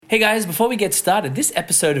Hey guys, before we get started, this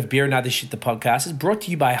episode of Beer and Other Shit, the podcast, is brought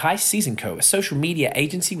to you by High Season Co., a social media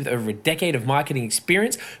agency with over a decade of marketing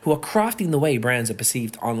experience who are crafting the way brands are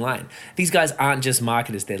perceived online. These guys aren't just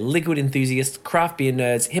marketers, they're liquid enthusiasts, craft beer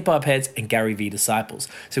nerds, hip-hop heads, and Gary Vee disciples.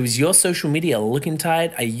 So is your social media looking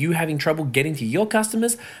tired? Are you having trouble getting to your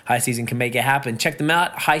customers? High Season can make it happen. Check them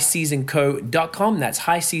out, highseasonco.com. That's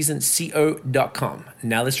highseasonco.com.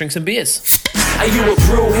 Now let's drink some beers. Are you a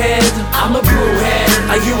brewhead? I'm a brewhead.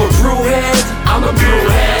 Are you a brewhead? I'm a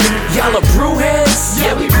brewhead. Y'all are brewheads?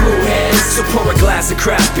 Yeah, we brewheads. So pour a glass of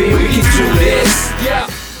craft beer, we can do this. Yeah.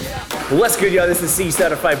 What's good, y'all? This is C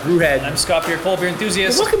Certified Brewhead. I'm Scott Beer, cold beer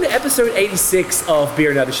enthusiast. And welcome to episode 86 of Beer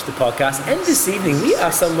and Other Shit, the podcast. And this evening, we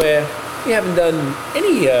are somewhere we haven't done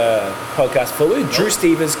any podcast before. We're with Drew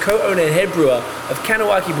Stevens, co-owner and head brewer of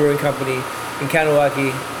Kahnawake Brewing Company in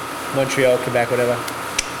Kahnawake, Montreal, Quebec, whatever.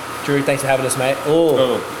 Drew, thanks for having us, mate.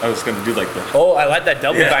 Oh, I was going to do like the... Oh, I like that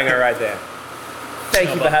double banger right there.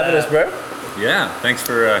 Thank you for having us, bro. Yeah, thanks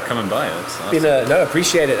for coming by. That's awesome. No,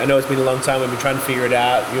 appreciate it. I know it's been a long time. We've been trying to figure it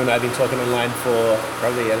out. You and I have been talking online for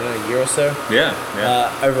probably, a year or so. Yeah.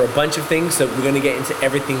 Over a bunch of things, so we're going to get into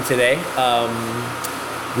everything today.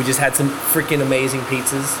 We just had some freaking amazing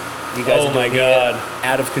pizzas. You guys are doing it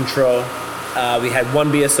out of control. We had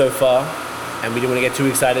one beer so far. And we didn't want to get too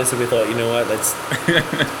excited, so we thought, you know what, let's...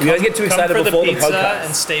 You guys get too excited before the podcast.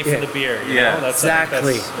 And stay for the beer, you know? That's,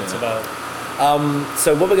 exactly. That's about...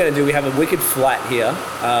 So what we're going to do, we have a wicked flat here.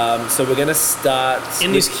 So we're going to start...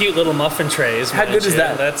 In these cute little muffin trays. How good is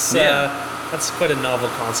that? That's quite a novel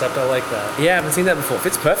concept. I like that. Yeah, I haven't seen that before.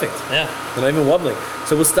 Fits perfect. Yeah. They're not even wobbling.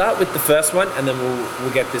 So we'll start with the first one, and then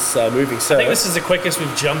we'll get this moving. So I think this is the quickest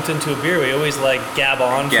we've jumped into a beer. We always gab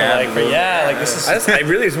on this is... I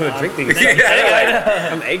really just want to drink these.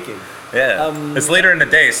 I'm aching. Yeah. It's later in the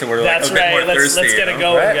day, so we're a bit more thirsty. Let's get it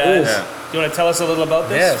going, right? guys. Yeah. Do you want to tell us a little about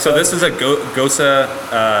this? Yeah. So this is a Gosa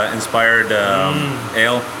inspired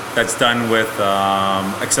ale that's done with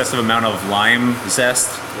excessive amount of lime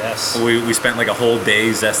zest. Yes. We spent like a whole day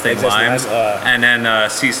zesting limes and then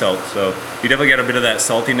sea salt. So you definitely get a bit of that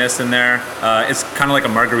saltiness in there. It's kind of like a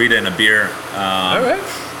margarita in a beer. All right.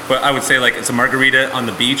 But I would say like it's a margarita on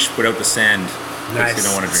the beach without the sand. Nice. You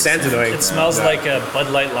don't want to drink Sand's sand. annoying. It smells like a Bud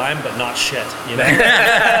Light lime, but not shit, you know?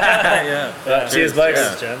 Yeah. Cheers, Bugs.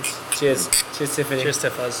 Cheers, gents. Cheers. Cheers, Tiffany. Cheers,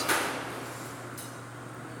 Tiffas.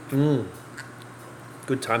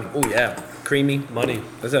 Good timing. Oh, yeah. Creamy. Money.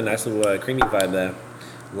 There's a nice little creamy vibe there.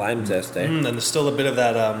 Lime zest, eh? And there's still a bit of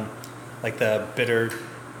that, like the bitter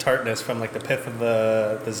tartness from like the pith of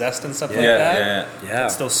the zest and stuff like that. Yeah.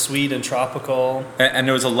 It's still sweet and tropical. And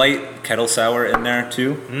there was a light kettle sour in there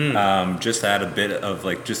too. Just to add a bit of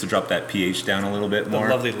like, just to drop that pH down a little bit The more.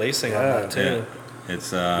 lovely lacing on that too. Yeah.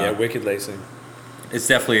 It's wicked lacing. It's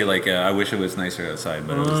definitely like I wish it was nicer outside,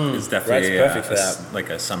 but it's definitely perfect for that. like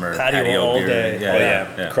a summer Patio all beer. day.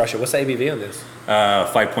 Yeah. Crush it. What's the ABV on this?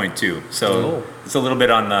 5.2. So it's a little bit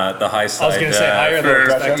on the high side. I was gonna say higher than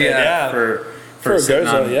expected. For a sitting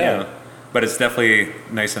Goza, on, yeah. But it's definitely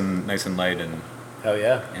nice and light and Hell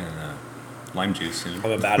yeah. lime juice. You know?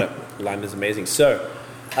 I'm about it. Lime is amazing. So,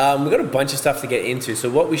 we've got a bunch of stuff to get into. So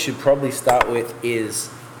what we should probably start with is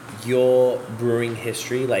your brewing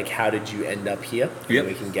history. Like, how did you end up here? And Yep.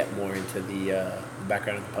 we can get more into the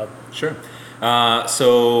background of the pub. Sure.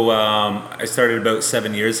 So I started about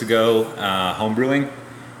 7 years ago homebrewing,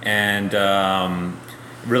 and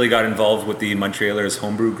really got involved with the Montrealers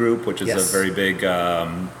Homebrew Group, which is a very big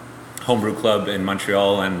homebrew club in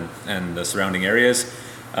Montreal and the surrounding areas,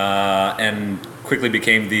 and quickly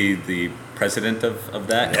became the president of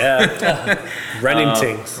that. Yeah. Running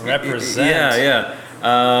things. Represent. Yeah.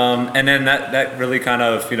 And then that really kind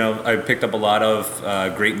of, I picked up a lot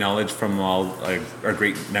of great knowledge from our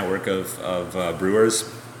great network of brewers,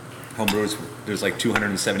 homebrewers. There's like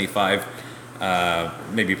 275,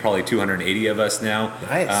 maybe probably 280 of us now.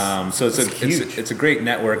 Nice. So it's a great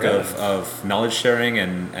network of knowledge sharing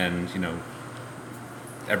and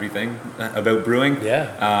everything about brewing.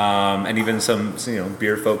 Yeah. And even some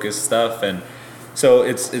beer focused stuff, and so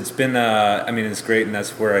it's been it's great, and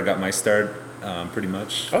that's where I got my start. Pretty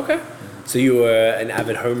much. Okay. So you were an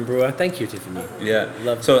avid home brewer. Thank you, Tiffany. Yeah.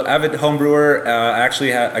 So avid home brewer.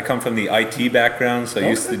 Actually, I come from the IT background, so I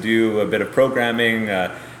used to do a bit of programming,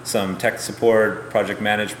 some tech support, project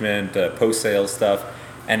management, post-sales stuff.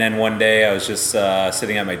 And then one day I was just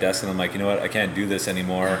sitting at my desk, and I'm like, you know what? I can't do this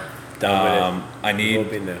anymore. Done with it. I need.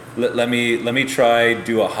 Let me try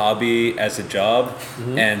do a hobby as a job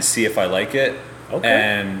and see if I like it. Okay.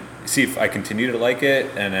 And see if I continue to like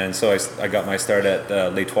it, and then so I got my start at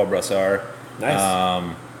Les Trois Brassards.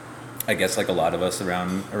 Nice. I guess like a lot of us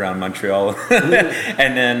around Montreal,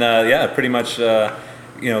 and then pretty much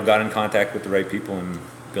got in contact with the right people and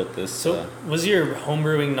built this. So was your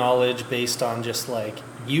homebrewing knowledge based on just like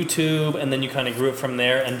YouTube, and then you kind of grew it from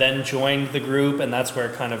there, and then joined the group, and that's where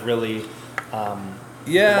it kind of really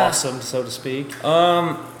blossomed, so to speak?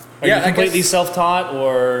 Are you completely self-taught,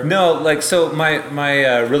 or no? Like, so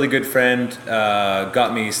my really good friend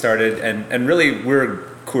got me started, and really we're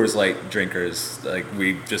Coors Light drinkers. Like,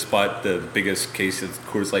 we just bought the biggest case of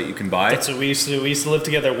Coors Light you can buy. That's what we used to do. We used to live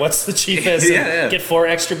together. What's the cheapest? Get 4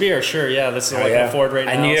 extra beer. Sure, yeah, this is what I can afford right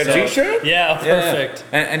now. And you had a t-shirt? Yeah, perfect.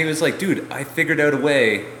 Yeah. And he was like, dude, I figured out a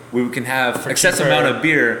way where we can have excessive amount of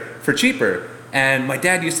beer for cheaper. And my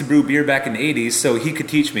dad used to brew beer back in the 80s, so he could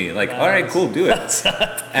teach me. Like, all right, cool, do it.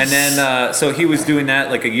 And then, so he was doing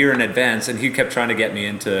that like a year in advance, and he kept trying to get me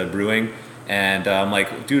into brewing. And I'm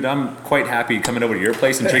like, dude, I'm quite happy coming over to your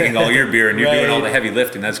place and drinking all your beer, and you're doing all the heavy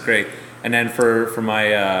lifting. That's great. And then for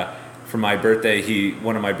my birthday,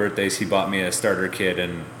 one of my birthdays, he bought me a starter kit,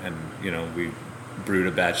 and we brewed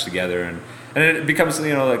a batch together, and it becomes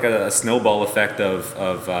like a snowball effect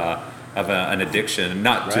of an addiction,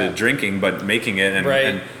 not to drinking, but making it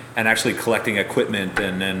and actually collecting equipment,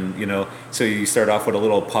 and then so you start off with a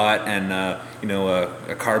little pot and a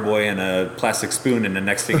carboy and a plastic spoon, and the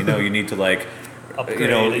next thing you know, you need to like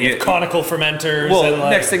upgrade, conical fermenters. Well, and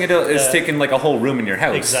next thing you know is taking like a whole room in your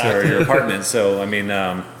house or your apartment. So I mean,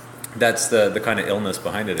 that's the kind of illness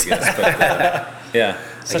behind it, I guess. But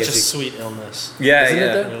such a sweet illness. Yeah, Isn't it?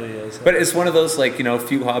 It really is. But it's one of those like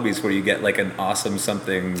few hobbies where you get like an awesome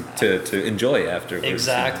something to enjoy afterwards.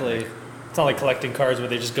 Exactly. It's not like collecting cards where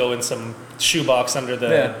they just go in some shoebox under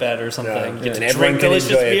the bed or something. You get to and drink delicious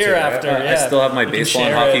beer after. I still have my baseball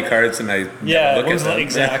and hockey cards, and I look at them.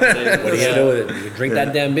 Exactly. What are you gonna do with it? You drink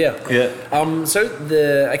that damn beer. Yeah. So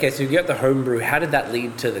you got the homebrew. How did that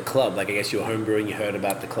lead to the club? Like, I guess you were homebrewing, you heard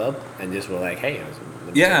about the club, and just were like, hey,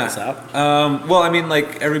 let me check this out. Well, I mean,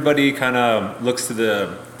 like, everybody kind of looks to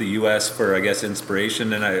the U.S. for, I guess,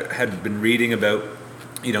 inspiration, and I had been reading about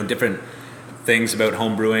different things about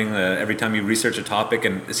homebrewing. Every time you research a topic,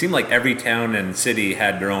 and it seemed like every town and city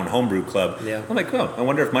had their own homebrew club. Yeah. I'm like, I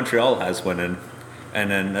wonder if Montreal has one,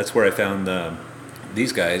 and then that's where I found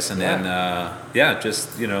these guys, and then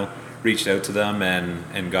just reached out to them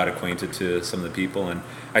and got acquainted to some of the people, and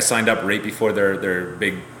I signed up right before their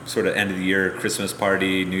big sort of end of the year Christmas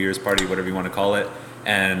party, New Year's party, whatever you want to call it,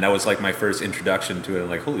 and that was like my first introduction to it. I'm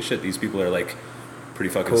like, holy shit, these people are like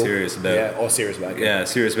pretty fucking serious about serious about it. Yeah,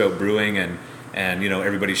 serious about brewing, and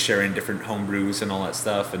everybody's sharing different home brews and all that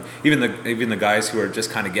stuff, and even the guys who are just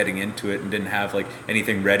kind of getting into it and didn't have like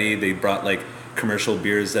anything ready, they brought like commercial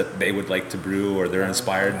beers that they would like to brew or they're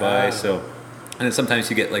inspired by. So, and then sometimes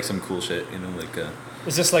you get like some cool shit, like.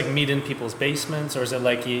 Is this like meet in people's basements, or is it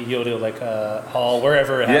like you go to like a hall,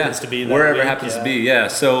 wherever it happens to be? Wherever it happens to be, yeah.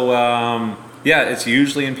 So it's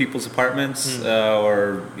usually in people's apartments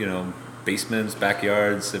or basements,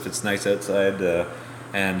 backyards if it's nice outside.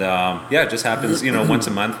 It just happens. Once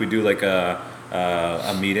a month we do like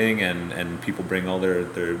a meeting, and people bring all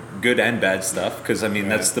their good and bad stuff, because I mean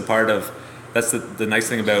that's the nice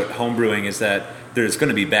thing about homebrewing is that there's going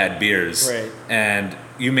to be bad beers, and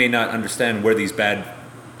you may not understand where these bad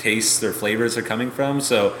tastes or flavors are coming from.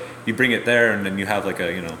 So you bring it there, and then you have like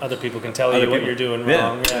other people can tell you what you're doing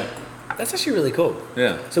wrong. Yeah. That's actually really cool.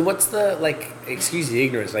 Yeah. So what's the, like, excuse the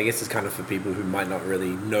ignorance, I guess it's kind of for people who might not really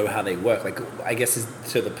know how they work. Like, I guess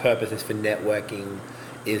the purpose is for networking,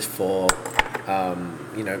 is for,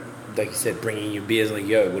 like you said, bringing you beers, like,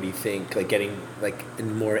 what do you think? Like, getting, like, a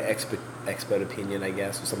more expert opinion, I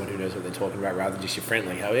guess, or someone who knows what they're talking about, rather than just your friend,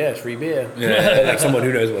 like, hell yeah, free beer. Yeah. Like, someone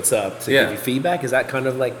who knows what's up to give you feedback. Is that kind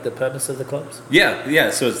of, like, the purpose of the clubs?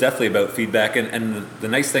 Yeah. So it's definitely about feedback. And the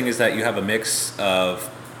nice thing is that you have a mix of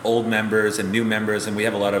old members and new members, and we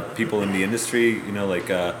have a lot of people in the industry, like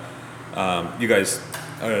you guys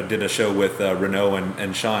did a show with Renaud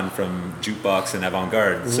and Sean from Jukebox and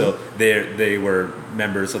Avant-Garde. So they were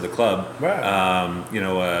members of the club. Wow.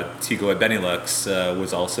 Tico at Benelux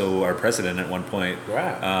was also our president at one point.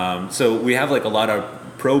 Wow. So we have like a lot of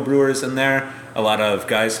pro brewers in there. A lot of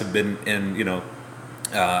guys have been in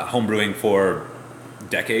home brewing for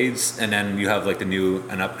decades, and then you have like the new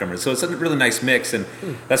and upcomers. So it's a really nice mix, and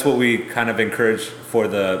that's what we kind of encourage for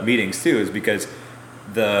the meetings too, is because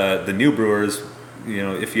the new brewers,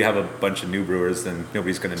 if you have a bunch of new brewers, then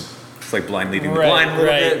nobody's gonna, it's like blind leading the blind a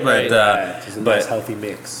little bit, but it's a nice healthy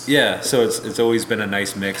mix. Yeah, so it's always been a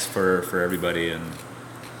nice mix for everybody, and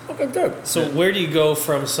Okay, dope. So where do you go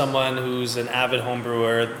from someone who's an avid home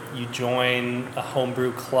brewer? You join a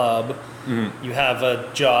homebrew club. Mm-hmm. You have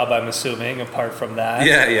a job, I'm assuming, apart from that.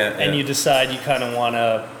 And you decide you kind of want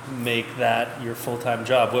to make that your full-time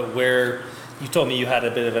job. Where you told me you had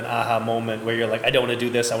a bit of an aha moment where you're like, I don't want to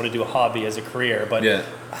do this. I want to do a hobby as a career. But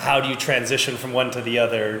how do you transition from one to the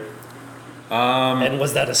other? And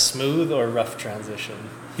was that a smooth or rough transition?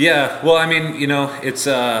 Yeah. Well, I mean, you know, it's.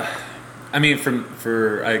 I mean,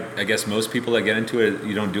 I guess most people that get into it,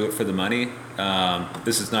 you don't do it for the money.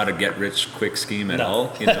 This is not a get rich quick scheme at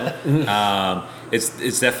all. You know, it's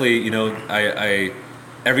definitely, you know, I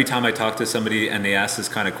every time I talk to somebody and they ask this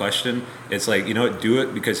kind of question, it's like, you know what, do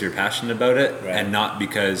it because you're passionate about it, and not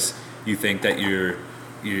because you think that you're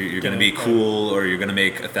going to be cool or you're going to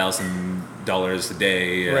make $1,000 a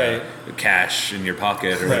day cash in your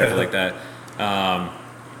pocket or whatever like that.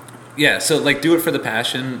 Yeah, so like do it for the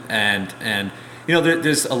passion, and you know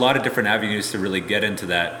there's a lot of different avenues to really get into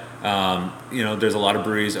that. You know, there's a lot of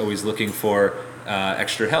breweries always looking for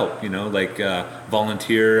extra help. You know, like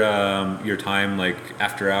volunteer your time like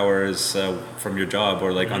after hours from your job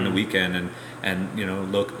or like on the weekend, and you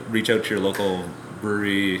know reach out to your local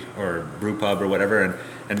brewery or brew pub or whatever,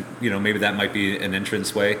 and you know maybe that might be an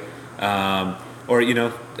entrance way. Or you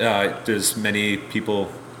know there's many people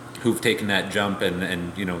who've taken that jump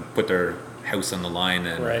and you know put their house on the line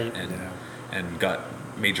and got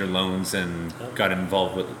major loans and got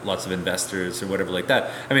involved with lots of investors or whatever like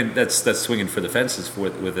that. I mean that's swinging for the fences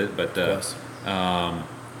with it, but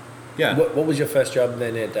yeah. What was your first job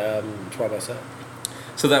then at Trois Bassins?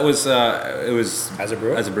 So that was it was as a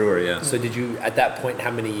brewer. As a brewer, yeah. So did you at that point?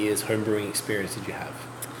 How many years home brewing experience did you have?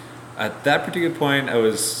 At that particular point, I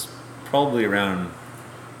was probably around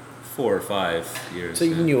 4 or 5 years. So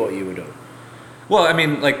you knew what you were doing. Well, I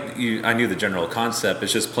mean, like I knew the general concept.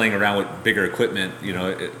 It's just playing around with bigger equipment. You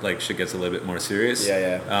know, like shit gets a little bit more serious.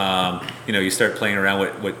 You know, you start playing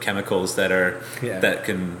around with chemicals that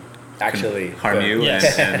can actually harm you.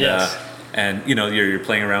 And you know, you're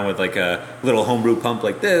playing around with like a little homebrew pump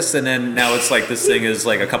like this, and then now it's like this thing is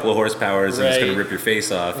like a couple of horsepowers and it's going to rip your face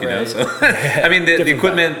off. You know, so I mean, the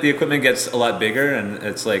equipment gets a lot bigger, and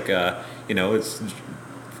it's like you know, it's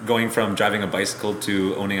going from driving a bicycle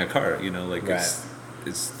to owning a car, you know, like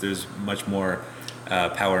it's there's much more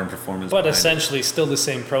power and performance. But essentially, still the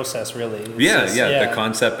same process, really. The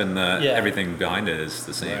concept and everything behind it is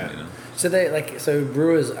the same. You know. So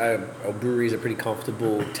breweries or breweries are pretty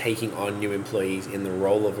comfortable taking on new employees in the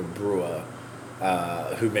role of a brewer.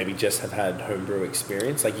 Who maybe just have had homebrew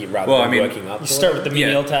experience, like working up. You start with the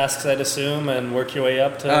menial tasks, I'd assume, and work your way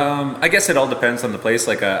up to. I guess it all depends on the place.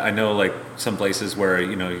 Like I know, like some places where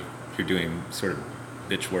you know you're doing sort of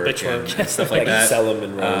bitch work and stuff like that. Sell them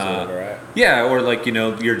in rows or whatever, right? Yeah, or like you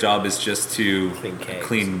know your job is just to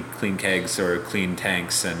clean kegs or clean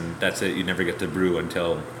tanks, and that's it. You never get to brew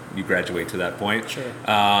until you graduate to that point. Sure.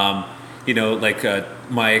 You know, like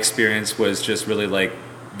my experience was just really like.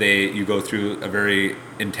 You go through a very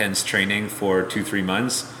intense training for 2-3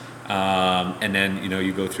 months, and then you know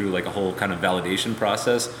you go through like a whole kind of validation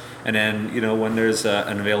process, and then you know when there's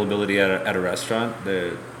an availability at a restaurant,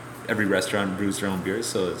 every restaurant brews their own beers,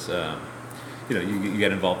 so it's you know you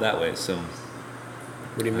get involved that way. So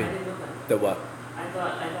what do you mean? I didn't know that. The what? I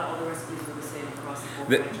thought all the recipes were the same across the whole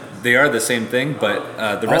franchise. They are the same thing,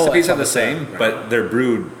 but the recipes are the same, but they're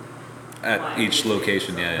brewed at each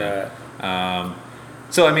location.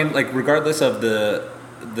 So I mean, like regardless of the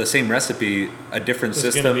same recipe, a different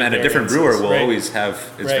system and a different brewer will always have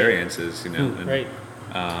its variances, you know.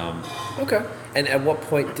 Okay. And at what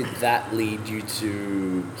point did that lead you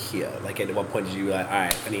to here? Like at what point did you like, all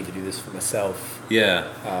right, I need to do this for myself? Yeah.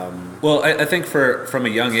 Well, I think from a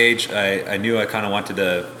young age, I knew I kind of wanted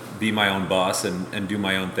to be my own boss and do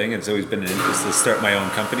my own thing. It's always been an interest to start my own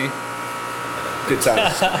company. Good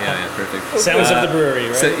sounds. Yeah, perfect. Sounds of the brewery,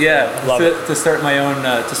 right? So, to start my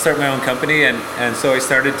own company, and so I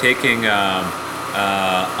started taking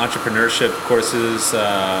entrepreneurship courses.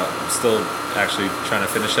 Still actually trying to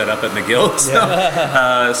finish that up at McGill.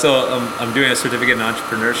 So I'm doing a certificate in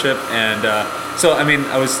entrepreneurship, and so I mean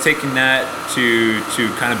I was taking that to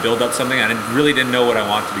kind of build up something. I really didn't know what I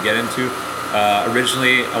wanted to get into.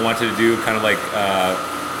 Originally, I wanted to do kind of like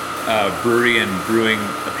brewery and brewing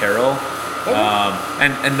apparel.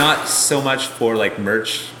 And not so much for like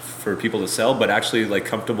merch for people to sell, but actually like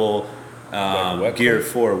comfortable gear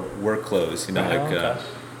for work clothes. You know,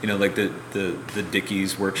 you know, like the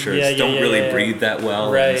Dickies work shirts don't really breathe that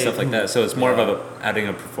well and stuff like that. So it's more of adding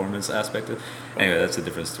a performance aspect. Anyway, that's a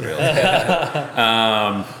different story.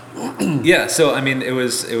 So I mean, it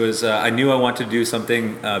was. I knew I wanted to do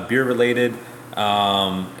something beer related.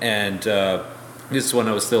 and this is when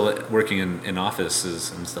I was still working in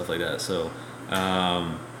offices and stuff like that. So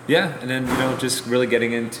yeah, and then just really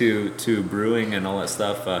getting into brewing and all that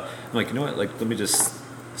stuff. I'm like, you know what? Like, let me just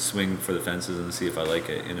swing for the fences and see if I like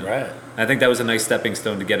it. Right. I think that was a nice stepping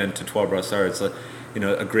stone to get into 12 Brassard. It's a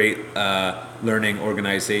great learning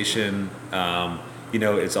organization.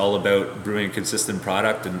 It's all about brewing a consistent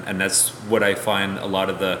product, and that's what I find a lot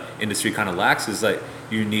of the industry kind of lacks, is that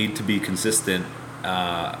you need to be consistent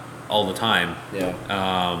all the time. Yeah.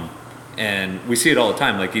 And we see it all the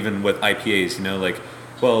time, like even with IPAs,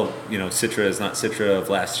 Citra is not Citra of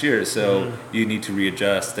last year, so you need to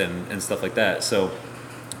readjust and stuff like that. So,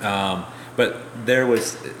 but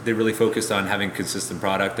they really focused on having consistent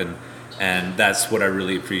product, and that's what I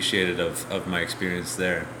really appreciated of my experience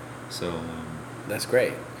there. So. That's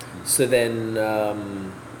great. So then,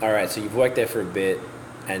 all right. So you've worked there for a bit,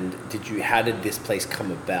 and how did this place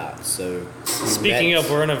come about? So speaking of,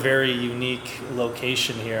 we're in a very unique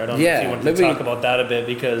location here. I don't know if you want to talk about that a bit,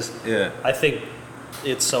 because I think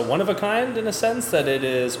it's one of a kind in a sense that it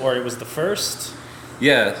is, or it was the first.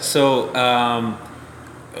 Yeah. So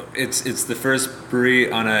it's the first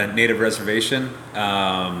brewery on a native reservation.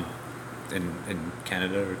 In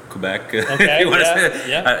Canada or Quebec, okay, if you want to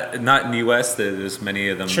say it. Not in the U.S. There's many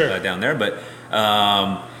of them down there, but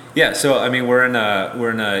So I mean, we're in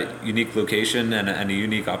a unique location and a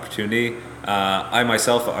unique opportunity. I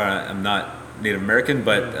myself am not Native American,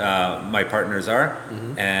 but my partners are,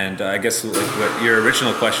 and I guess like what your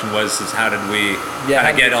original question was is how did we kind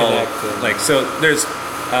of get all like so? There's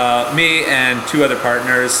me and two other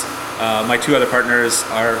partners. My two other partners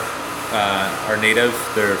are native.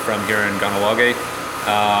 They're from here in Ganawage,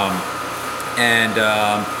 and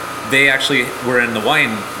they actually were in the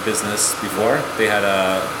wine business before. They had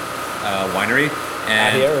a winery.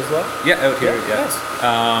 And out here as well? Yeah, out here. Yeah. Nice.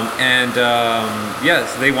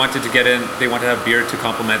 So they wanted to get in. They wanted to have beer to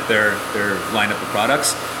complement their lineup of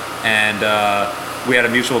products, and we had a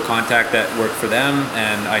mutual contact that worked for them,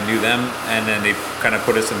 and I knew them, and then they kind of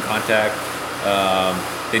put us in contact.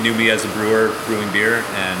 They knew me as a brewer brewing beer,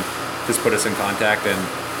 and just put us in contact, and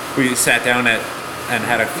we sat down and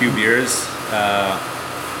had a few beers,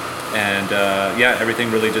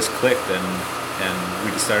 everything really just clicked, and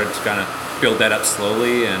we just started to kind of build that up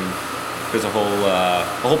slowly, and there's a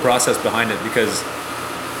whole process behind it, because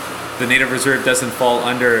the native reserve doesn't fall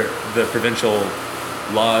under the provincial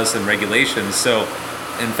laws and regulations. So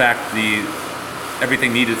in fact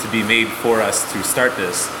everything needed to be made for us to start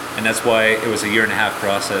this, and that's why it was a 1.5 year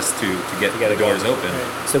process to get the doors open.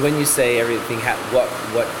 Right. So when you say everything, what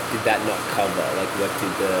did that not cover? Like, what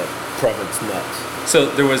did the province not? So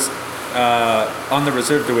there was on the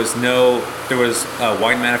reserve there was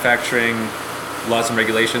wine manufacturing laws and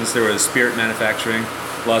regulations. There was spirit manufacturing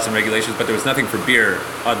laws and regulations, but there was nothing for beer.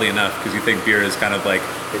 Oddly enough, because you think beer is kind of like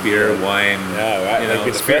beer, wine. Yeah, right.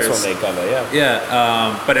 Like the first one they cover. Yeah.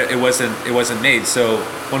 Yeah, but it wasn't made. So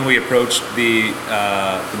when we approached the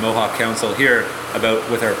Mohawk Council here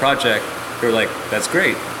with our project, they were like, "That's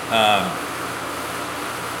great.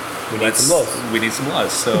 We need some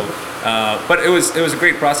laws." So, but it was a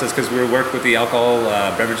great process, because we worked with the Alcohol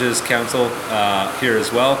Beverages Council here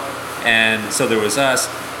as well, and so there was us,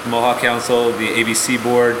 the Mohawk Council, the ABC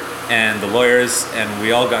board, and the lawyers, and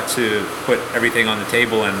we all got to put everything on the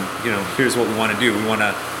table. And here's what we want to do. We want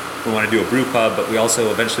to do a brew pub, but we also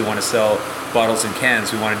eventually want to sell bottles and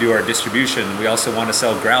cans. We want to do our distribution. We also want to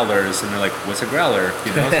sell growlers. And they're like, "What's a growler?"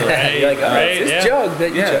 So, you're like, "Oh, it's this jug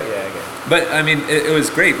that you chug." Yeah, okay. But I mean, it was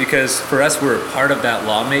great, because for us, we're part of that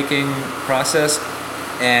lawmaking process,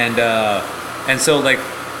 and so like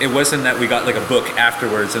it wasn't that we got like a book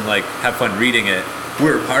afterwards and like have fun reading it. We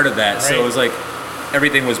were part of that, so it was like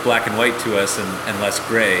everything was black and white to us and less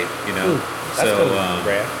gray, Ooh, that's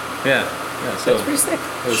rare. Yeah. So that's pretty sick.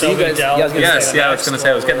 So you guys, I was going to say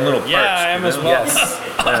I was getting a little parched. Yeah, I am as well.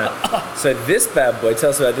 Yes. So this bad boy, tell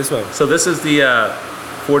us about this one. So this is the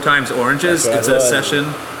 4 Times Oranges. It's a session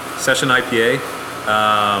IPA.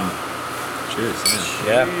 Cheers.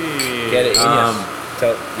 Yeah. Get it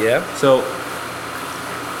in So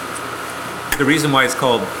the reason why it's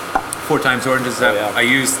called 4 Times Oranges is that I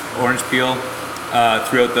used orange peel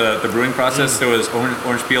throughout the brewing process. There was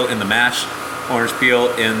orange peel in the mash, orange peel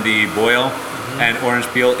in the boil, and orange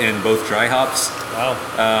peel in both dry hops. Wow.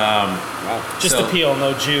 Just the peel,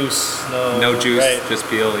 no juice. No juice, just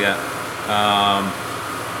peel. Yeah.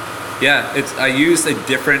 I used a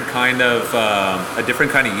different kind of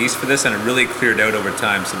yeast for this, and it really cleared out over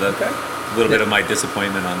time. So that a little bit of my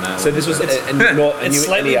disappointment on that. So this was it's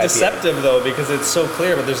slightly deceptive though, because it's so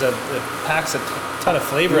clear, but it packs a ton of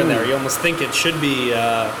flavor in there. You almost think it should be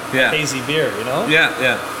hazy beer, you know?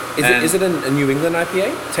 Yeah. Is it a New England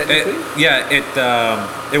IPA technically?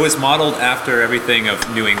 It was modeled after everything of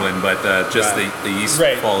New England, but just the yeast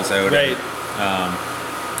falls out. Right.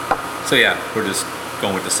 So yeah, we're just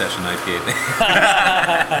going with the session IPA thing.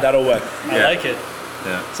 That'll work. I like it.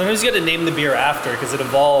 Yeah. Sometimes you got to name the beer after because it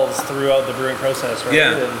evolves throughout the brewing process, right?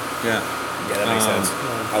 Yeah. Yeah, that makes sense.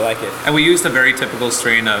 I like it. And we used a very typical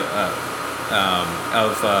strain of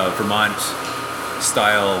Vermont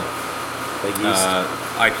style Like yeast.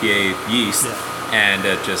 IPA yeast, and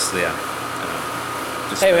it just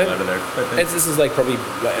just Hey, fell man. out of there. But This is like probably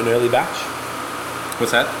like an early batch.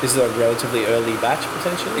 what's that? This is a relatively early batch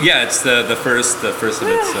potentially. Yeah, it's the first of its.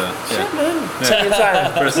 Shit, man. Take your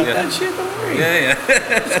time. First, yeah. That shit, don't worry. Yeah.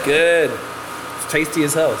 It's good. It's tasty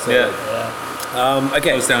as hell. So.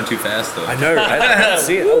 Okay. Goes down too fast though. I know, right? I didn't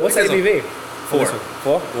see it. Oh, what's the Because of- ABV? 4.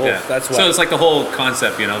 4? Well, Yeah. that's why. So it's like the whole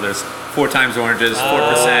concept, there's 4 times oranges,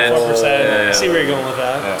 4%. 4%. Yeah. See where you're going with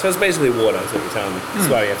that. So it's basically water, is what you're telling me. That's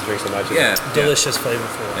why you have to drink so much of it. Yeah. Delicious,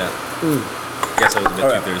 flavorful. Yeah. Guess I was a bit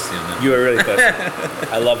Alright. too thirsty on that. You were really thirsty.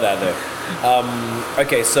 I love that though.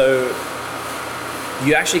 Okay, so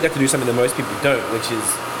you actually got to do something that most people don't, which is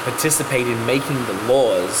participate in making the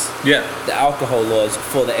laws, Yeah. the alcohol laws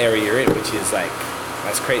for the area you're in, which is like,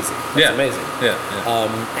 that's crazy. That's amazing. Yeah.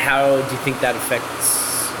 How do you think that affects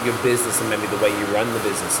your business and maybe the way you run the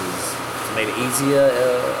businesses? Has it made it easier,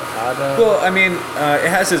 harder? Well, I mean, it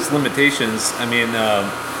has its limitations. I mean,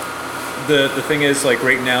 the thing is, like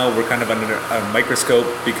right now, we're kind of under a microscope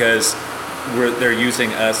because they're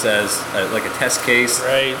using us as like a test case,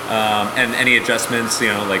 Right. And any adjustments,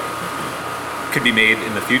 could be made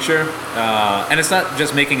in the future. And it's not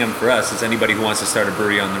just making them for us; it's anybody who wants to start a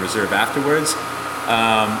brewery on the reserve afterwards.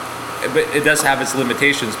 But it does have its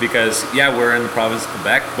limitations because, we're in the province of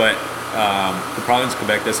Quebec, but the province of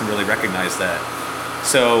Quebec doesn't really recognize that.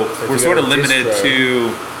 So if we're you sort go of to limited distro, to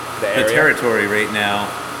the the area? territory right now.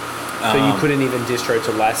 So you couldn't even distro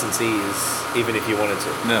to licensees, even if you wanted to,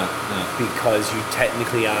 No. because you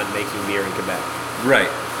technically aren't making beer in Quebec. Right.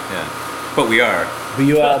 Yeah. But we are. But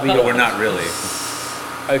you are. But we're not really.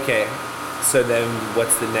 Okay. So then,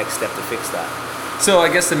 what's the next step to fix that? So I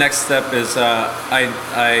guess the next step is I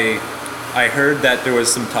heard that there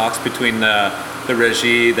was some talks between the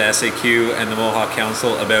Régie, the SAQ, and the Mohawk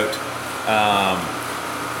Council about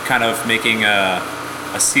kind of making a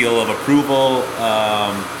seal of approval,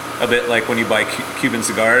 a bit like when you buy Cuban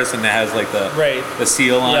cigars and it has like the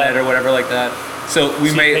seal on it or whatever like that. So we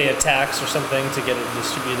So may you pay a tax or something to get it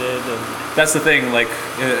distributed, and That's the thing. Like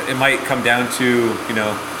it might come down to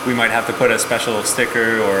we might have to put a special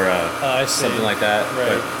sticker or I see. something like that, Right.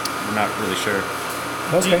 but we're not really sure.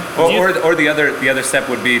 Okay. Or the other step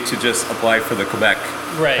would be to just apply for the Quebec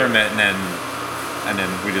Right. permit and then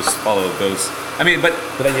we just follow those. I mean, but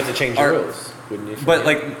But then you have to change your rules, wouldn't you? but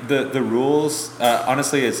like the rules,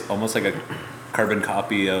 honestly, it's almost like a carbon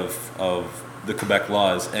copy of the Quebec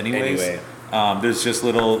laws, anyways. Anyway. There's just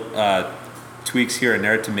little tweaks here and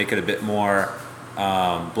there to make it a bit more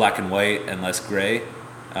black and white and less gray.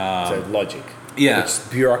 So logic. Yeah. Which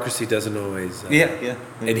bureaucracy doesn't always Yeah.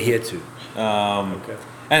 adhere to. Okay.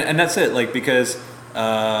 And that's it. Like because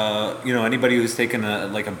anybody who's taken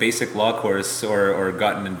a basic law course or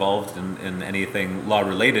gotten involved in anything law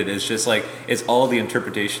related is just like it's all the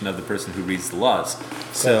interpretation of the person who reads the laws.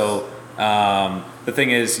 So the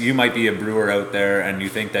thing is, you might be a brewer out there and you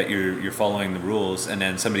think that you're following the rules, and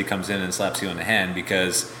then somebody comes in and slaps you on the hand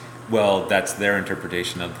because, well, that's their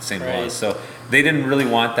interpretation of the same Right. laws. So they didn't really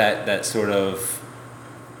want that sort of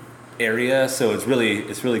area. So it's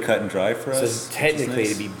really cut and dry for us. So which is technically,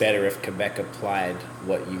 nice. it'd be better if Quebec applied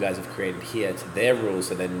what you guys have created here to their rules,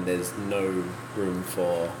 so then there's no room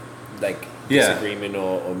for like disagreement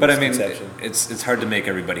or But I mean, misconception. it's hard to make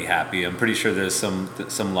everybody happy. I'm pretty sure there's some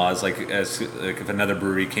laws like if another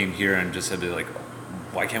brewery came here and just said like,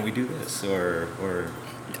 why can't we do this or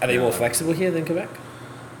Are they more flexible here than Quebec?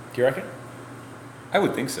 Do you reckon? I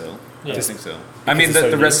would think so. Yeah. I would think so. I mean,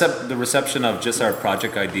 it's so the reception of just our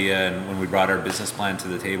project idea and when we brought our business plan to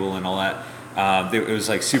the table and all that, it was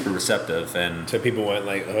like super receptive and So people weren't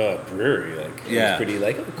like, oh, brewery, like it Yeah. was pretty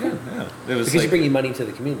like, oh, cool. yeah, it was Because like, you're bringing money to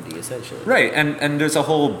the community, essentially. right, and there's a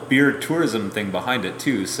whole beer tourism thing behind it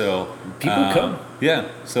too. So People come. Yeah,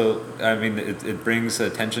 so I mean, it brings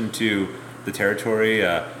attention to the territory.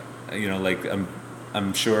 Like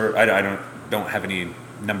I'm sure I don't have any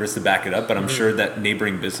numbers to back it up, but I'm sure that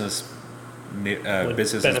neighboring businesses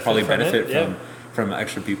benefit probably from it, benefit yeah. from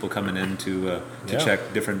extra people coming in to check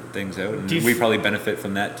different things out, and Do you we f- probably benefit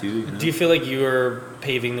from that too. You know? Do you feel like you're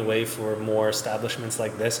paving the way for more establishments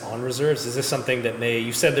like this on reserves? Is this something that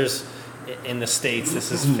you said there's, in the States,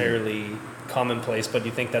 this is fairly commonplace, but do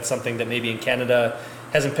you think that's something that maybe in Canada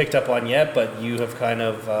hasn't picked up on yet, but you have kind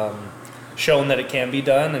of shown that it can be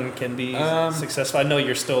done and can be successful? I know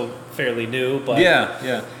you're still fairly new, but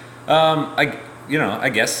I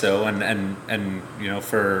guess so, and you know,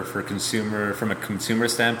 from a consumer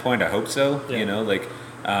standpoint, I hope so. Yeah. You know, like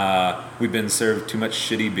we've been served too much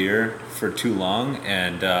shitty beer for too long,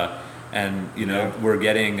 and you know, we're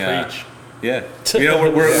getting Preach. yeah, you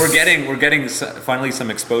know, we're getting finally some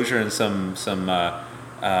exposure and some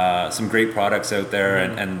great products out there,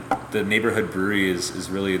 and the neighborhood brewery is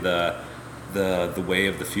really the way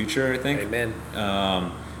of the future, I think. Amen.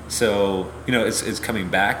 So, you know, it's coming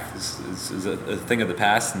back. It's a thing of the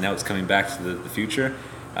past, and now it's coming back to the future.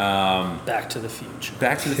 Back to the future.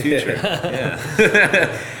 Back to the future,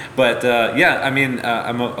 yeah. But I mean,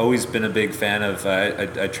 I've always been a big fan of.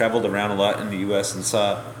 I traveled around a lot in the U.S. and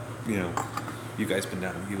saw, you know, you guys been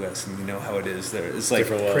down in the U.S. and you know how it is there. It's like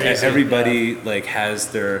Different world. Crazy, everybody like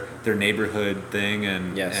has their neighborhood thing,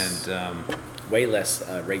 and Yes. and Way less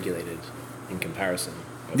regulated in comparison,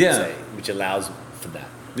 I would Yeah. say, which allows for that.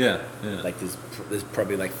 yeah. Like there's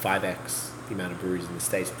probably like 5x the amount of breweries in the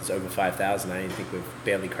States. There's over 5,000. I think we've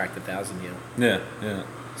barely cracked 1,000 here. Yeah.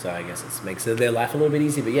 So I guess it makes their life a little bit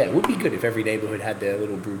easier. But yeah, it would be good if every neighborhood had their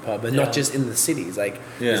little brew pub, and Yeah. not just in the cities. Like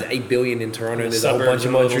Yeah. there's 8 billion in Toronto, and The there's a whole bunch suburbs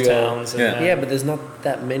of and little Montreal. towns. Yeah. Yeah, but there's not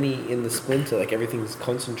that many in the splinter. Like everything's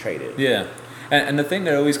concentrated. Yeah, and the thing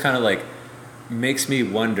that always kind of like makes me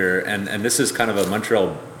wonder, and this is kind of a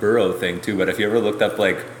Montreal borough thing too, but if you ever looked up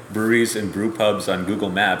like breweries and brew pubs on Google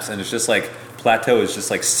Maps, and it's just like Plateau is just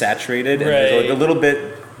like saturated, and there's like Right. a little bit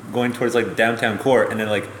going towards like downtown core, and then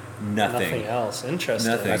like Nothing else.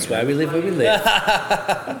 Interesting. Nothing. That's why we live where we live.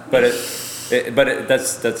 but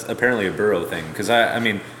that's apparently a borough thing, because I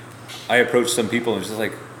mean, I approached some people and it's just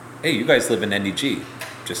like, hey, you guys live in NDG,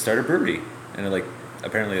 just start a brewery, and they're like,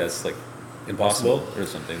 apparently that's like impossible or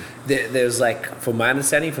something. There's like, from my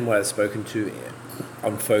understanding, from what I've spoken to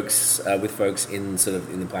on folks with folks in sort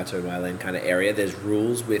of in the Plateau Island kind of area, there's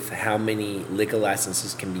rules with how many liquor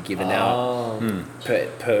licenses can be given out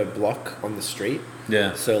per block on the street.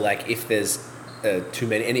 Yeah. So like if there's too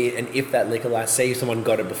many, and if that liquor license, say someone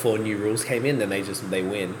got it before new rules came in, then they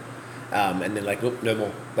win. And then like, oop, no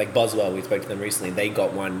more. Like Boswell, we spoke to them recently. They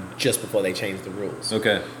got one just before they changed the rules.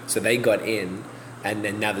 Okay. So they got in, and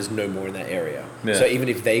then now there's no more in that area. Yeah. So even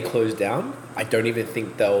if they close down, I don't even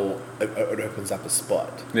think it opens up a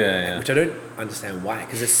spot. Yeah. Which I don't understand why,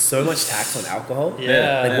 because there's so much tax on alcohol.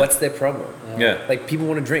 Yeah. Like, what's their problem? Yeah. Like, people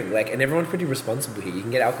want to drink, like, and everyone's pretty responsible here. You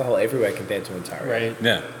can get alcohol everywhere compared to Ontario. Right.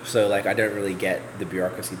 Yeah. So, like, I don't really get the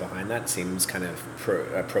bureaucracy behind that. Seems kind of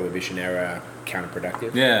prohibition era,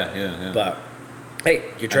 counterproductive. Yeah. But hey,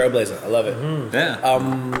 you're trailblazer. I love it.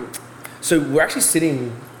 Yeah. So we're actually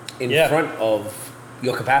sitting in Yeah. front of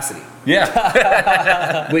your capacity,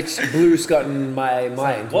 Yeah. which blew Scott in my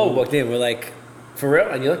mind. whoa. When we walked in, we're like, for real?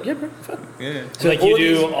 And you're like, yeah, bro, fun. Yeah. So Like all you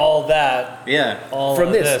these- do all that. Yeah. All from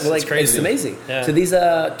of this. We're like, it's crazy. it's amazing. Yeah. So these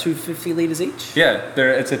are 250 liters each. Yeah,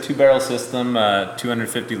 it's a 2-barrel system,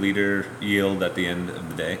 250 liter yield at the end of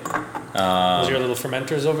the day. Those are your little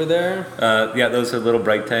fermenters over there. Yeah, those are little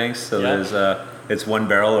bright tanks. So Yeah. there's it's 1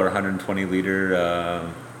 barrel or 120 liter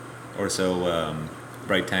or so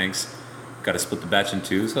bright tanks. Got to split the batch in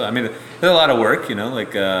two. So I mean, there's a lot of work, you know,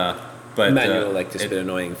 like but Manual, like, just a bit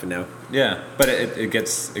annoying for now. yeah, but it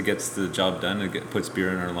gets the job done. It puts beer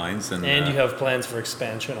in our lines, and And you have plans for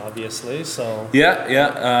expansion, obviously. So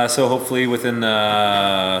Yeah. So hopefully within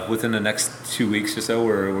the next 2 weeks or so,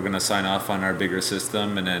 we're gonna sign off on our bigger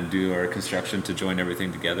system and then do our construction to join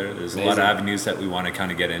everything together. There's a lot of Amazing. avenues that we want to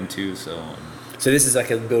kind of get into. So So this is like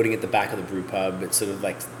a building at the back of the brew pub. It's sort of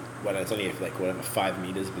like, it's only like 5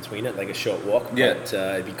 meters between it, like a short walk. Yeah. But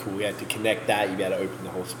it'd be cool. To connect that. You'd be able to open the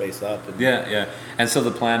whole space up. And yeah. And so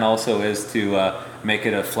the plan also is to make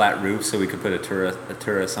it a flat roof, so we could put a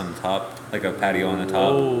terrace on top, like a patio on the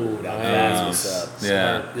top. Oh, That's nice. what's up.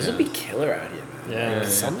 Yeah. This would be killer out here, man. Yeah. Like,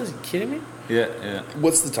 summer's, you kidding me? Yeah.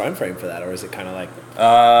 What's the time frame for that, or is it kind of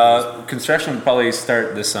like? Construction will probably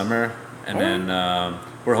start this summer, and Alright. then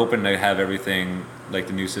we're hoping to have everything like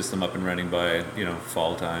the new system up and running by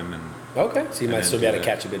fall time. And Okay, so you And might then still be do able to that.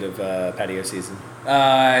 catch a bit of patio season.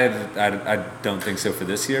 I don't think so for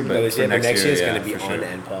this year, but But for next next year year, it's yeah, going to be for on sure.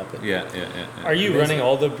 and popping. Yeah. Are you running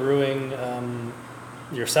all the brewing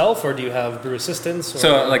yourself, or do you have brew assistants? Or?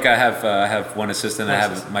 So like I have one assistant. I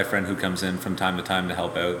have Assistant. my friend who comes in from time to time to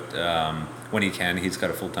help out when he can. He's got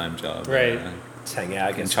a full-time job. Right. Just hang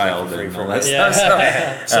out, get child free and for all a that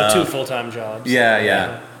bit. stuff. So 2 full-time jobs.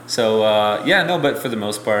 Yeah. So no, but for the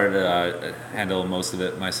most part, I handle most of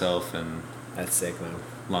it myself, and That's sick, man.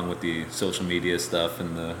 along with the social media stuff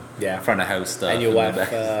and the Yeah. front of house stuff. And your the wife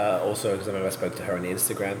back- also, because I remember I spoke to her on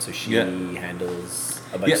Instagram, so she Yeah. handles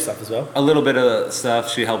a bunch of stuff as well. A little bit of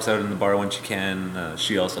stuff. She helps out in the bar when she can.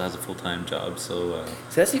 She also has a full-time job, so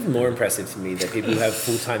So that's even more impressive to me that people who have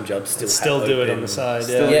full-time jobs still do it open- on the side.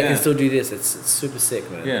 Still- Yeah. Yeah, can still do this. It's super sick,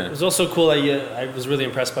 man. yeah. It was also cool that I was really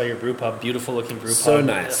impressed by your brew pub. Beautiful looking brew So pub.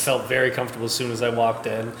 nice. It felt very comfortable as soon as I walked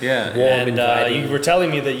in. Yeah. Warm, And inviting. you were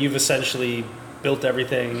telling me that you've essentially built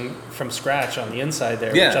everything from scratch on the inside there,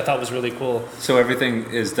 Yeah. which I thought was really cool. So everything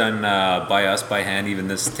is done by us by hand. Even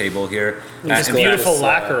this table here. There's In beautiful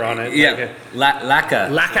fact, lacquer on it. Yeah, Like lacquer.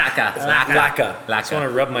 Lacquer. I just want to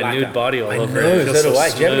rub my nude body all I over know, it. It feels so do I.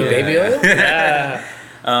 Do you have any smooth. baby oil?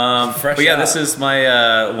 Yeah. Fresh But yeah, out. this is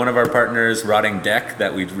my one of our partners' rotting deck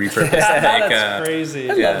that we repurposed to make. That's crazy.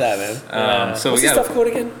 I love that, man. Yeah. So What's yeah, this stuff called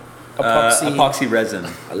again? Epoxy. epoxy resin.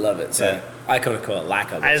 I love it. So Yeah. I kind of call it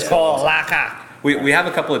lacquer. I just call it lacquer. We have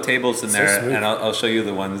a couple of tables in So there, smooth. and I'll show you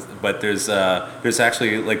the ones. But there's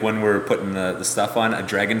actually, like, when we're putting the stuff on, a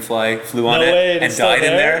dragonfly flew on No it way, and it's still died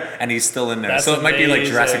in there? there, and he's still in there. That's So it might be like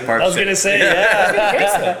amazing. Jurassic Park. I was shit. gonna say,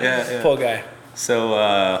 yeah. Yeah. Poor guy.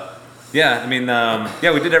 So yeah, I mean,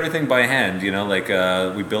 yeah, we did everything by hand. You know, like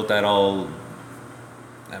we built that all.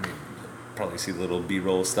 I mean, probably see the little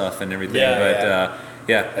B-roll stuff and everything, Yeah, but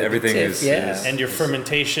yeah. yeah, everything tip, is, yeah. is And your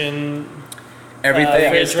fermentation everything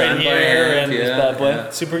fridge is done right by here hand. and Yeah.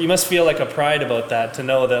 super. You must feel like a pride about that to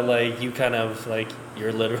know that like you kind of like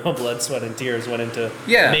your literal blood, sweat, and tears went into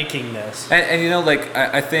Yeah. making this. And you know, like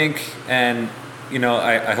I think, and you know,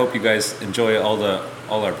 I hope you guys enjoy all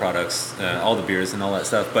our products, all the beers and all that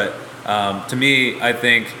stuff. But to me, I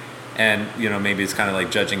think, and you know, maybe it's kind of like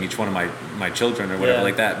judging each one of my children or whatever Yeah.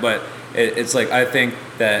 like that. But it's like I think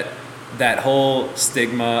that whole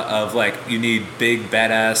stigma of like you need big,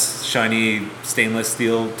 badass, shiny stainless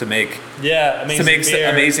steel to make Yeah, amazing beer.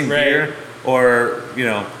 amazing right. beer. Or you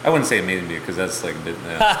know, I wouldn't say amazing beer because that's like, a bit,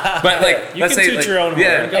 but like You let's can say toot like, your own horn.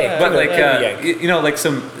 yeah, Go ahead. but like Yeah. you know, like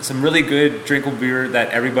some really good drinkable beer that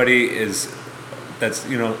everybody is. That's,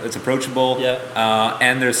 you know, it's approachable. Yeah.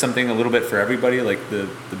 And there's something a little bit for everybody. Like the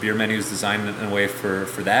beer menu is designed in a way for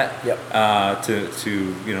that. Yep.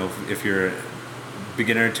 To you know, if you're a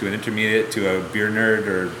beginner to an intermediate to a beer nerd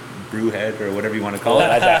or brew head or whatever you want to call it.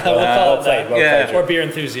 We'll call Well it played, that. well Yeah. played. Or beer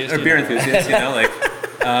enthusiast. Or you beer know. enthusiasts, you know, like,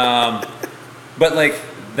 but like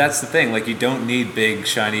that's the thing. Like you don't need big,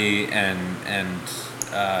 shiny, and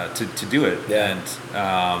to do it. Yeah.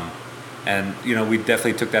 And you know, we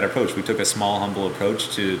definitely took that approach. We took a small, humble approach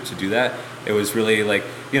to do that. It was really like,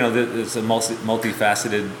 you know, there's a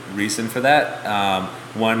multifaceted reason for that.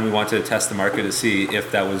 One, we wanted to test the market to see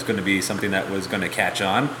if that was going to be something that was going to catch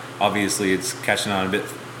on. Obviously, it's catching on a bit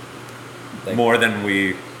more than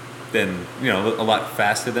you know, a lot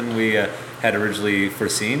faster than we had originally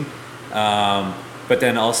foreseen. But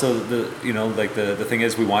then also the thing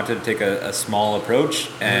is we wanted to take a small approach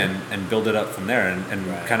and build it up from there and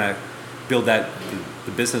Right. kind of build that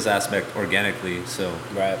the business aspect organically. So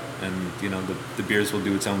Right. and you know the beers will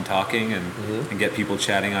do its own talking and get people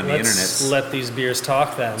chatting on the Let's internet. let these beers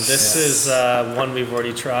talk then. This is one we've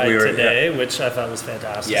already tried We were- today, which I thought was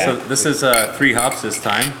fantastic. Yeah. So this is 3 hops this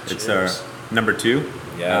time. It's our Cheers. number 2.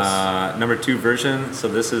 Yes. Number 2 version. So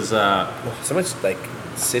this is Oh, so much like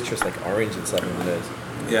citrus, like orange and stuff in those.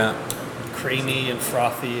 yeah. Creamy and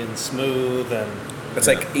frothy and smooth and It's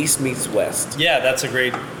like East meets West. yeah, that's a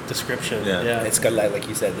great description. Yeah. Yeah. It's got like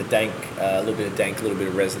you said, the dank, a little bit of dank, a little bit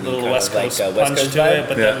of resin, a little kind West of like Coast West punch Coast to vibe. it,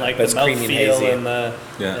 but Yeah. then like But it's the creamy and mouthfeel hazy. and the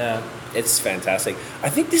Yeah. It's fantastic. I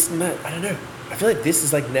think this, I don't know. I feel like this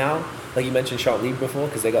is like now, like you mentioned Chantilly before,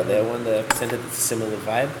 because they got their one, the Center, that's a similar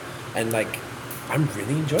vibe, and like I'm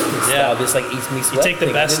really enjoying this Yeah. style. This like East meets You West. take the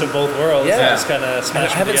thing. I best didn't- of both worlds Yeah. and just kind of And I smash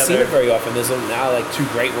them haven't seen together. it very often. There's now like 2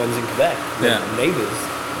 great ones in Quebec. Yeah. Neighbors.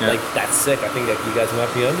 Yeah. Like that's sick. I think that you guys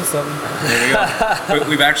might be onto something. There we go.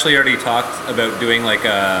 We've actually already talked about doing like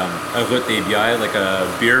a route des bières, like a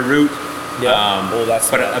beer route. Yeah. Oh, that's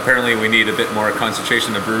but smart. apparently we need a bit more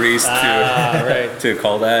concentration of breweries Right. to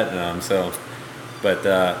call that. But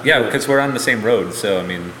yeah, because we're on the same road, so I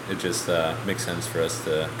mean, it just makes sense for us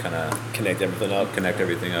to kind of Connect everything up. connect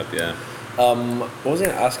everything up. Yeah. What was I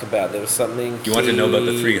going to ask about? There was something. You want to know about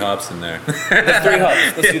the 3 hops in there? The 3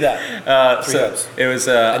 hops. Let's do that. 3 so hops. it was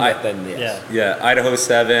And then yes. Yeah. yeah, Idaho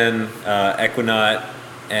 7, Equinaut,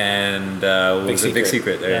 and was Big Big Secret.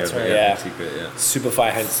 Secret. There, That's right. Yeah. Big Secret. Yeah.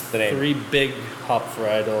 Superfire, hence the name. 3 big hop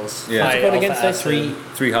varietals. Yeah. High What's it called alpha again? Say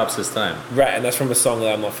acid. 3 hops this time. Right, and that's from a song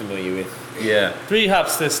that I'm not familiar with. Yeah. 3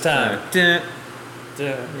 hops this time. Dun. I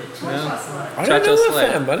Cha-cha don't know slide.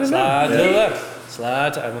 that, fam. I don't Slide to know. the left.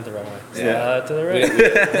 Slide to, I went the wrong way. Slide Yeah. to the right.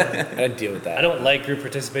 I don't deal with that. I don't like group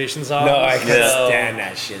participation songs. No, I can't so stand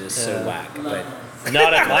that shit. It's so whack. But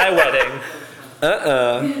Not at my wedding.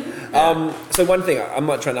 so one thing, I'm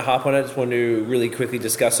not trying to harp on it. I just want to really quickly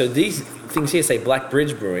discuss. So these things here say Black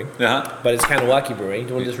Bridge Brewing, Uh-huh. but it's Kanawaki Brewing. Do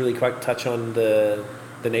you want to just really quick touch on the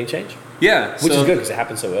name change? Yeah. Which so is good because it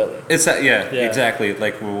happened so early. It's Yeah. exactly.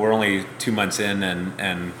 Like we're only 2 months in,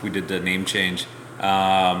 and we did the name change.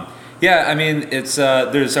 I mean, it's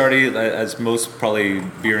there's already, as most probably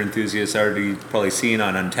beer enthusiasts already probably seen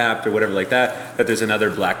on Untapped or whatever like that there's another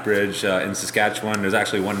Black Bridge in Saskatchewan. There's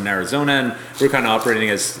actually one in Arizona, and we're kind of operating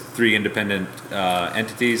as 3 independent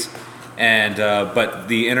entities. And but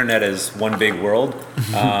the internet is one big world.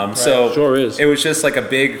 So Sure is. It was just like a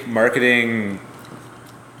big marketing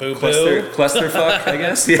Boo clusterfuck, I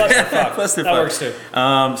guess. Clusterfuck. Clusterfuck. That works too.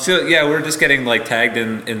 We're just getting like tagged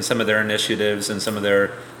in some of their initiatives and some of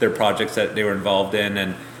their projects that they were involved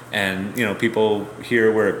in, and you know, people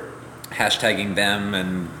here were hashtagging them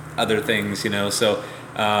and other things, you know. So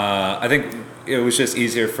I think it was just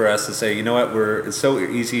easier for us to say, you know what, it's so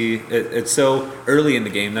easy. It's so early in the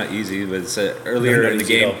game, not easy, but it's earlier in the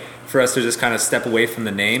easy, game though. for us to just kind of step away from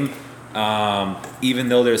the name. Even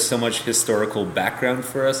though there's so much historical background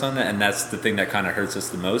for us on that, and that's the thing that kind of hurts us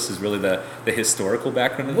the most, is really the historical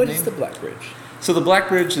background of What the is name. the Black Bridge? So the Black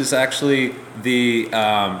Bridge is actually the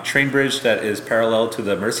train bridge that is parallel to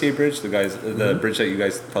the Mercier Bridge, the bridge that you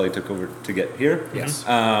guys probably took over to get here. Yes.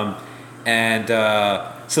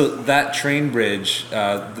 So that train bridge,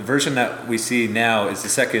 the version that we see now is the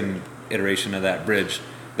second iteration of that bridge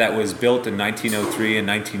that was built in 1903 and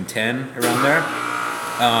 1910, around there.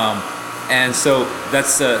 And so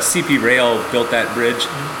that's CP Rail built that bridge,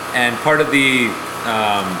 and part of the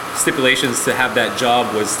stipulations to have that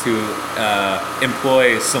job was to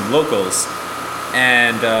employ some locals,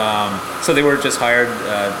 and so they were just hired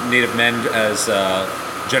native men as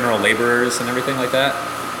general laborers and everything like that.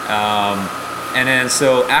 And then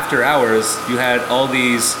so after hours, you had all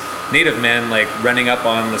these native men like running up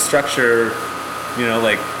on the structure, you know,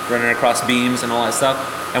 like running across beams and all that stuff.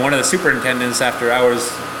 And one of the superintendents after hours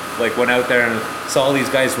like went out there and saw all these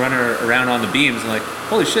guys running around on the beams, and like,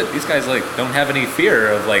 holy shit, these guys like don't have any fear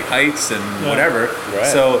of like heights and whatever. Right.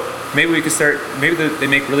 So maybe we could start, maybe they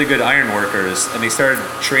make really good iron workers, and they started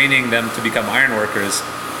training them to become iron workers.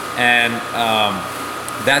 And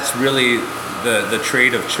that's really the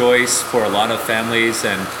trade of choice for a lot of families,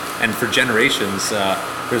 and for generations.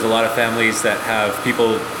 There's a lot of families that have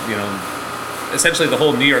people, you know, essentially the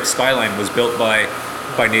whole New York skyline was built by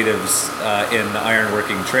natives in the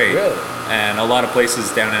ironworking trade. Really? And a lot of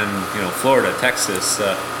places down in, you know, Florida, Texas.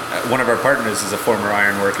 One of our partners is a former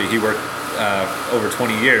ironworker. He worked over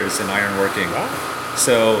 20 years in ironworking. Wow.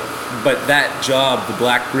 So, but that job, the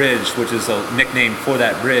Black Bridge, which is a nickname for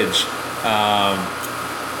that bridge,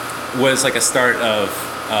 was like a start of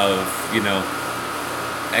you know,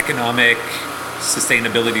 economic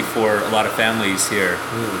sustainability for a lot of families here.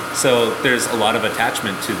 So there's a lot of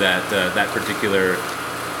attachment to that particular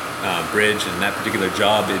bridge and that particular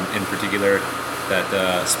job in particular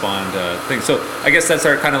that spawned things. So I guess that's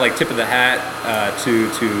our kind of like tip of the hat to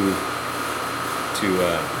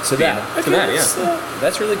that.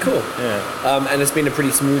 That's really cool. Yeah. And it's been a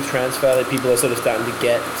pretty smooth transfer. Like people are sort of starting to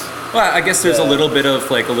get. Well, I guess there's a little bit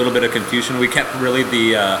of confusion. We kept really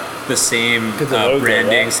the same The logo,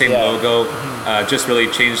 branding, right? same Yeah. logo. Just really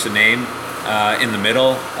changed the name in the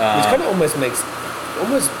middle. Which kind of almost makes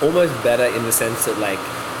almost better in the sense that, like,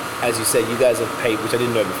 as you said, you guys have paved, which I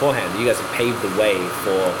didn't know beforehand, you guys have paved the way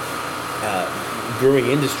for brewing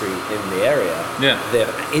industry in the area. Yeah.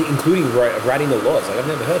 Including writing the laws. Like, I've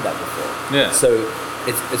never heard that before. Yeah. So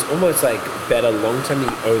it's almost like better long term you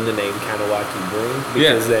own the name Kanawaki Brewing,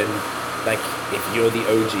 because then, like, if you're the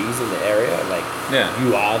OGs in the area, like,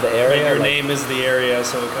 you are the area. Your like, name is the area,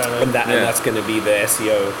 so it kind of. and that's going to be the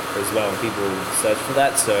SEO as well. People search for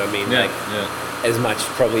that. So I mean, as much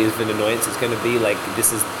probably as an annoyance it's going to be, like,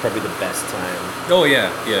 this is probably the best time. Oh yeah.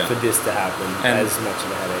 For this to happen, And- as much of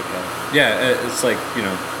a headache. Yeah, it's like, you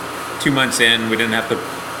know, 2 months in, we didn't have to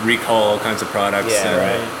recall all kinds of products. Yeah,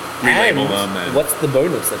 and, right. relabel them. And what's the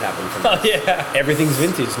bonus that happened from Oh this? yeah. Everything's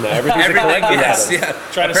vintage now. Everything's a collector's yes, item.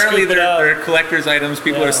 yeah. Trying to Apparently, scoop it up. they're collector's items.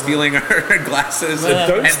 People Yeah. are stealing our glasses.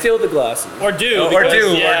 Don't steal the glasses. Or do. Or because,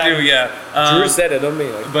 do, yeah. Drew said it, not me.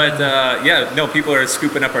 Like, But yeah, no, people are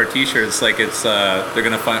scooping up our T-shirts. Like it's, we're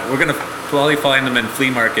gonna probably find them in flea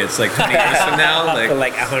markets like 20 years from now, like for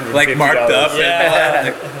like $150. like marked up. Yeah.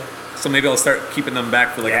 And, so maybe I'll start keeping them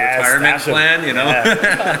back for like Yeah, a retirement stash 'em. plan, you know?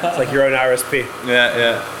 Yeah. It's like your own RSP.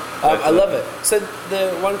 Yeah. I love it. So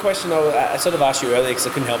the one question I sort of asked you earlier because I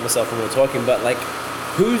couldn't help myself when we were talking, but like,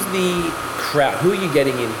 who's the crowd? Who are you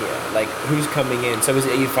getting in here? Like, who's coming in? So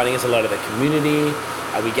are you finding it's a lot of the community?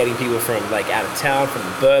 Are we getting people from like out of town, from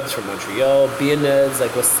the burbs, from Montreal, beer nerds?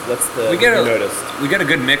 Like, what's the We get noticed? we get a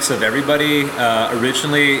good mix of everybody.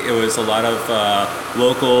 Originally, it was a lot of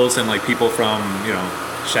locals and like people from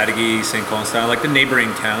Chateauguay, St. Constant, like the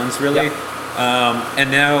neighboring towns, really. Yeah.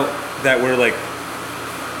 And now that we're like,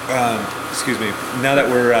 now that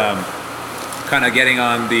we're kind of getting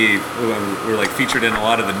on we're like featured in a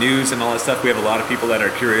lot of the news and all that stuff. We have a lot of people that are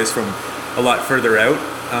curious from a lot further out,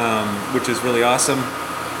 which is really awesome.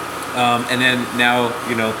 And then now,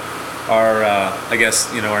 our I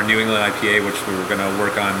guess our New England IPA, which we were going to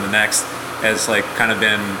work on the next, has like kind of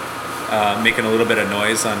been making a little bit of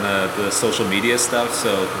noise on the social media stuff.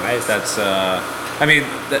 So nice. That's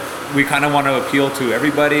we kind of want to appeal to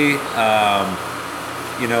everybody.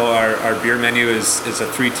 Our beer menu is a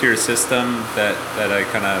 3-tier system that I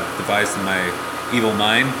kind of devised in my evil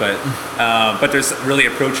mind, but there's really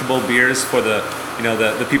approachable beers for the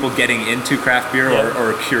people getting into craft beer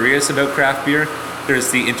or curious about craft beer.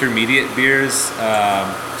 There's the intermediate beers,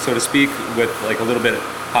 so to speak, with like a little bit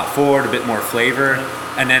hop forward, a bit more flavor,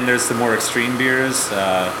 and then there's the more extreme beers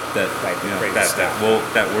that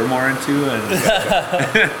we're more into, and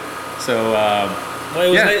so.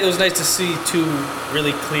 Well, it was nice to see 2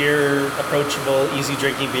 really clear, approachable, easy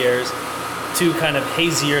drinking beers, 2 kind of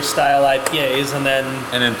hazier style IPAs, and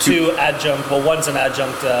then 2 adjunct. Well, one's an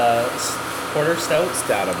adjunct porter stout.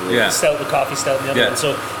 Stout, I believe. Yeah. Stout, the coffee stout, and the other one.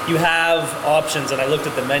 So you have options, and I looked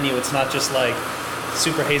at the menu. It's not just like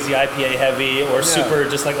super hazy IPA heavy or super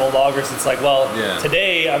just like old lagers. It's like,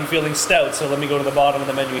 today I'm feeling stout, so let me go to the bottom of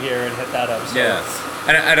the menu here and hit that up. So. Yeah,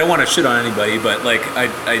 and I don't want to shit on anybody, but like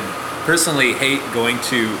I personally hate going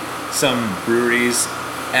to some breweries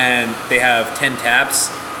and they have 10 taps.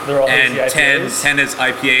 They're all and hazy 10 IPAs. Is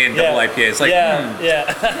IPA and double IPA. It's like, yeah.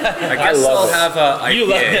 I guess I'll have a IPA. You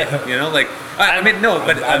love it. Like I mean, no,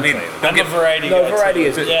 but I mean, I'm a variety No, guy,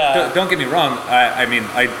 variety too. is don't get me wrong. I mean,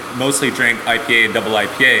 I mostly drink IPA and double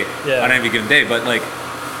IPA on any given day, but like,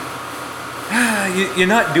 you're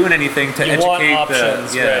not doing anything to educate want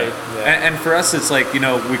options, right? Yeah. And for us, it's like we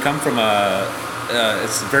come from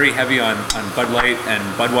it's very heavy on Bud Light and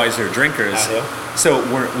Budweiser drinkers. So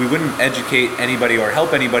we wouldn't educate anybody or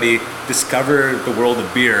help anybody discover the world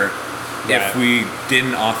of beer if we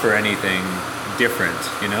didn't offer anything different,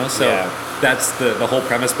 So that's the whole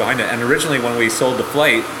premise behind it. And originally when we sold the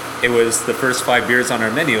Flight, it was the first 5 beers on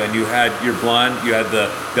our menu, and you had your blonde, you had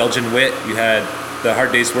the Belgian Wit, you had the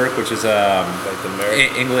Hard Day's Work, which is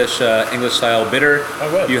English style bitter.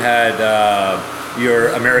 Oh, right. You had your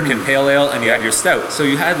American Pale Ale, and you had your Stout. So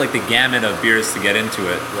you had like the gamut of beers to get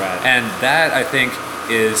into it. Right. And that, I think,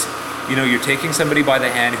 is, you're taking somebody by the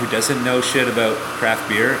hand who doesn't know shit about craft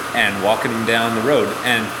beer and walking them down the road,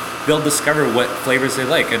 and they'll discover what flavors they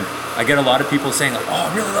like. And I get a lot of people saying, like, oh,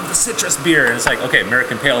 I really love the citrus beer. And it's like, okay,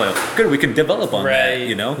 American Pale Ale. Good, we can develop on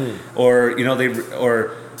that, Or,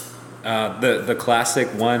 the classic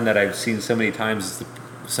one that I've seen so many times is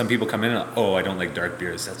some people come in and, oh, I don't like dark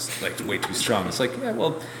beers. That's like way too strong. It's like, yeah,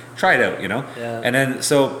 well, try it out, Yeah. And then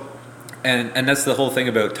and that's the whole thing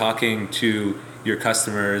about talking to your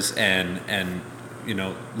customers and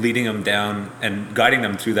leading them down and guiding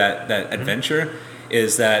them through that adventure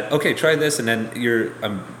is that, okay, try this, and then you're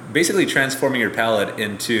basically transforming your palate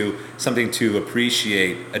into something to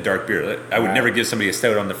appreciate a dark beer. I would never give somebody a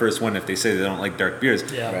stout on the first one if they say they don't like dark beers,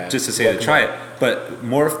 just to say to try it. But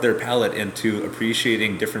morph their palate into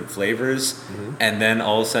appreciating different flavors, and then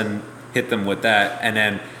all of a sudden hit them with that, and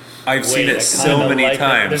then I've seen it so many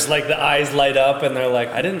times. There's like the eyes light up, and they're like,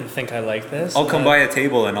 I didn't think I liked this. I'll come by a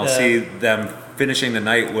table and I'll see them finishing the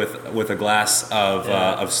night with a glass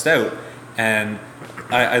of stout, and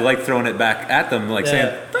I like throwing it back at them, like saying,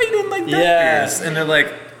 I thought you didn't like dark beers. And they're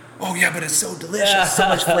like, oh yeah, but it's so delicious, so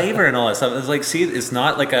much flavor and all that stuff. It's like, see, it's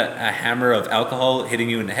not like a hammer of alcohol hitting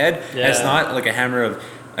you in the head. Yeah. It's not like a hammer of,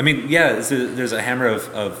 I mean, there's a hammer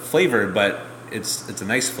of flavor, but it's a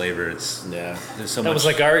nice flavor. There's so That much. was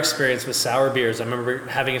like our experience with sour beers. I remember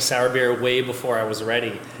having a sour beer way before I was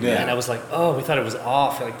ready. Yeah. And I was like, oh, we thought it was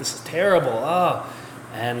off. Like, this is terrible. Oh.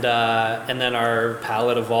 And then our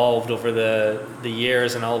palate evolved over the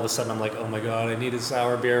years, and all of a sudden I'm like, oh my god, I need a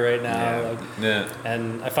sour beer right now.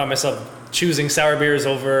 And I find myself choosing sour beers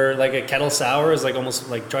over like a kettle sour is like almost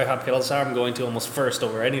like dry hop kettle sour. I'm going to almost first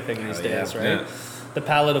over anything these days, right? Yeah. The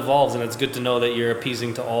palate evolves, and it's good to know that you're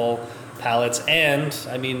appeasing to all palates. And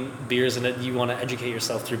I mean, beers in it, you want to educate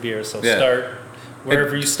yourself through beers. So start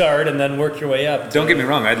wherever you start, and then work your way up. Don't get me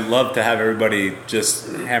wrong. I'd love to have everybody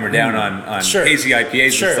just hammer down on hazy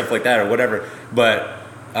IPAs and stuff like that or whatever. But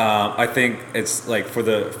I think it's like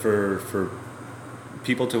for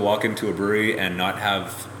people to walk into a brewery and not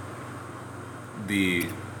have the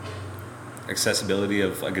accessibility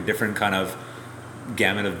of like a different kind of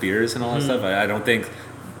gamut of beers and all that stuff. I don't think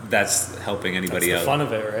that's helping anybody That's out. the fun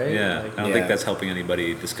of it, right? Yeah, Like, I don't think that's helping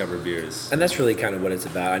anybody discover beers. And that's really kind of what it's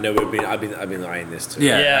about. I know I've been eyeing this too.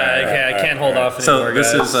 I can't hold off So anymore,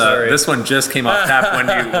 this guys. is Sorry. this one just came off tap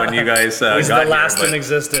when you guys got It's the here, last but in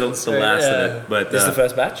existence. It's the last of it, but This is the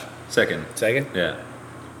first batch? second. Second? Yeah.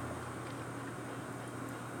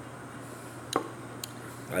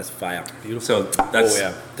 That's fire. So that's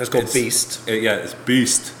That's called Beast. Yeah, it's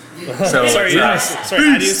Beast. So Sorry, it's, sorry.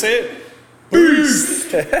 How do you say it?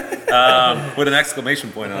 with an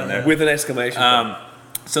exclamation point on there. With an exclamation point.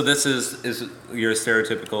 So this is your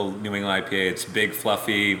stereotypical New England IPA. It's big,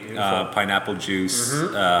 fluffy, pineapple juice,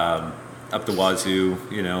 up the wazoo.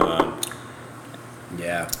 You know,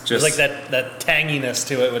 Yeah. There's just like that tanginess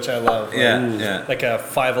to it, which I love. Yeah. Like a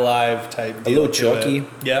Five Alive type deal. little to it. chalky.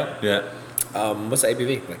 Yeah. Yeah. What's the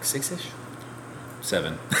ABV? Like 6-ish?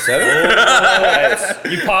 7.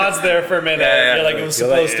 7? You paused there for a minute. Yeah. You're like, it was You're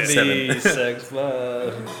like, supposed to be 6.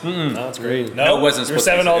 But no, it's great. No, it wasn't You're supposed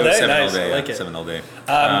 7 to be. all It was day. 7 Nice. all day. I like Yeah, it. 7 all day.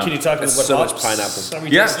 Can you talk about what so much hops pineapple. are we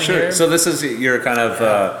Yeah, tasting sure. here? So this is your kind of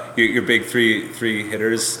your big three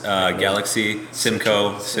hitters: Galaxy,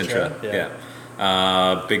 Simcoe, Sintra. Yeah.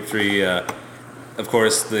 Big three. Of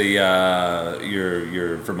course, the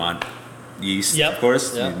your Vermont yeast. Yep. Of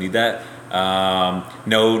course, Yep. you need that.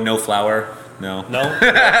 No flour. No. No?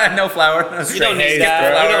 No flour. You don't need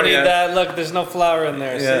that. We don't need that. Look, there's no flour in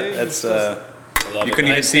there. See? Yeah, that's. Love You it.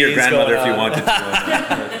 couldn't even Nice see your things grandmother going if you on. wanted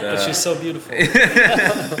to. But she's so beautiful.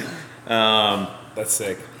 That's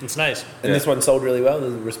sick. It's nice. And this one sold really well.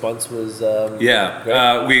 The response was great.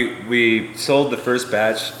 Yeah, we sold the first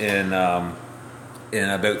batch in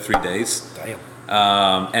about 3 days. Damn.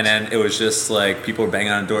 And then it was just like people were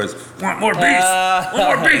banging on doors. Want more beast?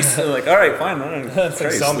 Want more beast? They're like, all right, fine. It's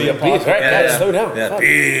like zombie Beast, apocalypse. right? Yeah, yeah. Slow down. Yeah, Fuck.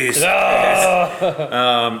 beast.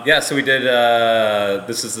 Yeah, so we did.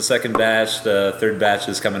 This is the second batch. The third batch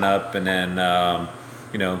is coming up, and then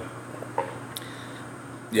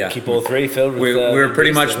yeah, Keep all three filled with we're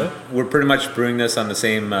pretty Beast, much isn't it? we're pretty much brewing this on the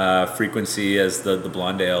same frequency as the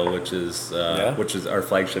blonde ale, which is our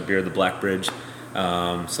flagship beer, the Black Bridge.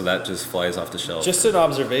 So that just flies off the shelf. Just an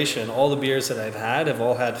observation, all the beers that I've had have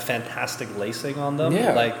all had fantastic lacing on them.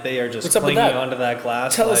 Yeah. Like they are just What's up with clinging that? onto that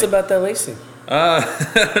glass. Tell us like, about that lacing.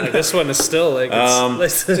 like this one is still like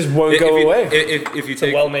it's Just won't go you, away. If you a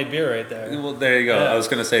take well-made beer right there. well, there you go. Yeah. I was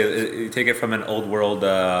gonna say you take it from an old world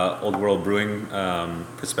brewing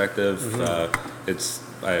perspective. It's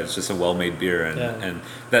just a well-made beer, and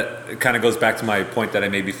that kind of goes back to my point that I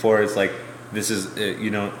made before. It's like this is you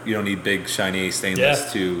don't need big shiny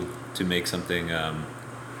stainless to make something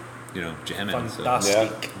jamming. So,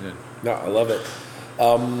 Fantastic. yeah. No, I love it.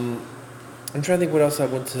 I'm trying to think what else I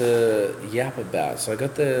want to yap about. So I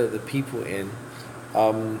got the people in. Is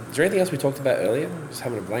there anything else we talked about earlier? I'm just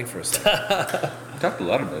having a blank for a second. We talked a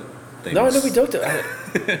lot about things. No, I know we talked.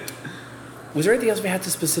 Was there anything else we had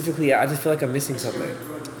to specifically? I just feel like I'm missing something.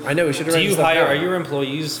 I know we should have. Do you hire? Are your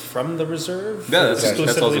employees from the reserve? Yeah, that's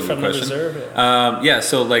exclusively also a good from question. the reserve. Yeah,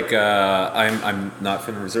 so like I'm not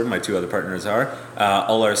from the reserve. My two other partners are.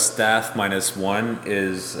 All our staff minus one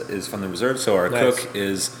is from the reserve. So our Nice. cook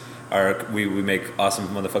is we make awesome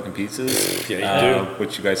motherfucking pizzas. Yeah, you do.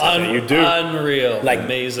 Which you guys have. you do. Unreal. Like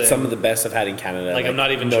amazing. some of the best I've had in Canada. Like, I'm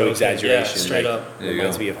not even no joking. exaggeration. Yeah, straight like, up. There you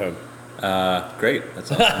Reminds go. me of home. Great,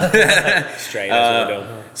 that's awesome. Straight. That's what we're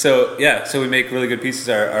doing. So yeah, so we make really good pizzas.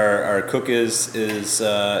 Our cook is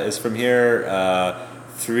from here.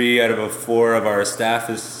 3 out of 4 of our staff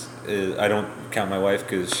is I don't count my wife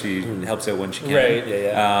because she helps out when she can. Right.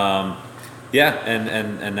 Yeah.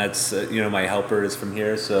 And that's my helper is from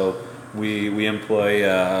here. So we employ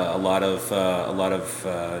a lot of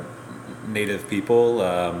native people.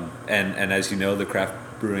 And as you know, the craft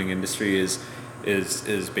brewing industry is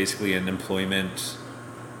basically an employment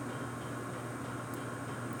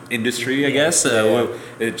industry, I guess.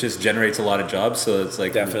 It just generates a lot of jobs, so it's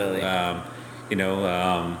like Definitely.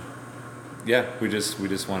 We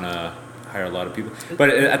just want to hire a lot of people, but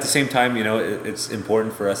at the same time, it's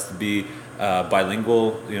important for us to be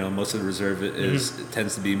bilingual. Most of the reserve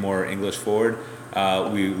tends to be more English forward.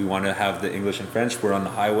 We want to have the English and French. We're on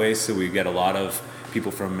the highway, so we get a lot of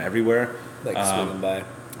people from everywhere. Like swinging by.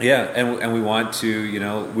 Yeah, and we want to,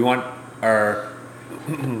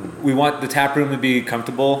 we want the tap room to be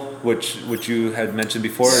comfortable, which you had mentioned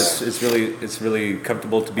before. It's really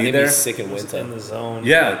comfortable to be there. Sick in winter. In the zone.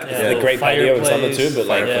 Yeah, The great patio in summer too, but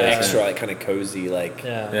like Fireplace. extra, like kind of cozy, like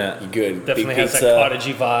Yeah. you're good. Definitely Big has pizza, that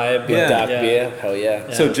cottagey vibe. big dark Yeah. beer. Hell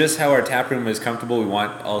yeah. So just how our tap room is comfortable, we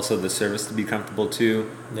want also the service to be comfortable too.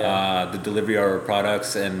 Yeah. The delivery of our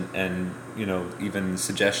products and even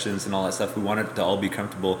suggestions and all that stuff. We want it to all be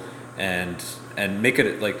comfortable and make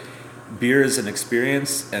it like beer is an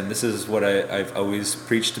experience, and this is what I've always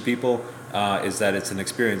preached to people is that it's an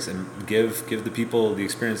experience, and give the people the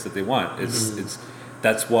experience that they want. It's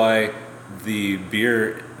that's why the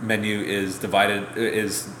beer menu is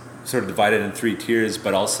sort of divided in 3 tiers,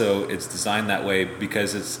 but also it's designed that way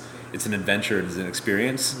because it's an adventure, it's an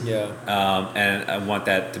experience. Yeah. And I want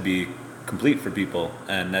that to be complete for people,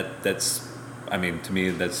 and that's to me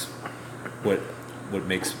that's what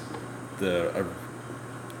makes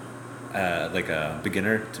like a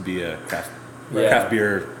beginner to be a craft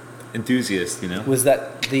beer enthusiast. Was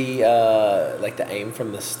that the the aim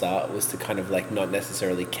from the start, was to kind of like not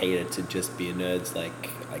necessarily cater to just beer nerds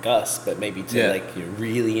like us, but maybe to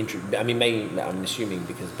really maybe I'm assuming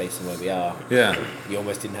because based on where we are, you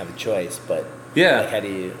almost didn't have a choice, but like how do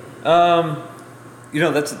you?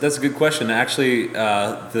 That's a good question. Actually,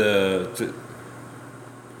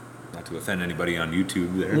 not to offend anybody on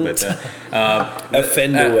YouTube there, but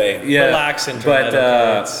Offend away. Relax, internet.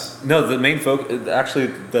 But no, the main actually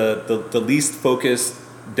the least focused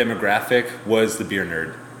demographic was the beer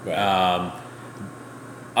nerd. Right.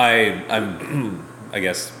 I'm I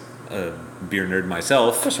guess a beer nerd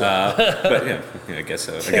myself, but I guess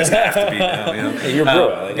so. I guess I have to be now. You're a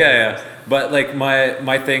brewer. Yeah. But like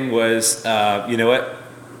my thing was, you know what?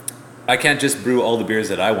 I can't just brew all the beers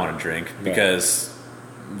that I want to drink because,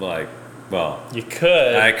 you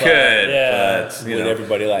could. I could, but Would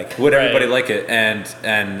everybody like? Would everybody like it? And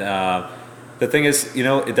the thing is,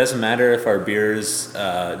 it doesn't matter if our beers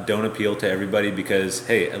don't appeal to everybody because,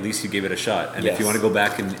 hey, at least you gave it a shot. And if you want to go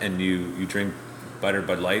back and you drink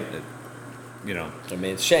Bud Light, it's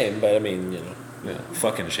a shame, but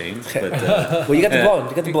fucking shame. But well, you got the blonde.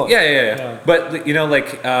 You got the blonde. Yeah. But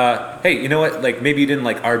hey, you know what? Like maybe you didn't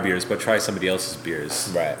like our beers, but try somebody else's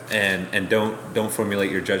beers. Right. And don't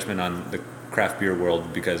formulate your judgment on the craft beer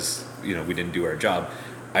world because we didn't do our job.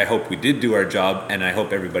 I hope we did do our job, and I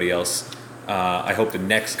hope everybody else. I hope the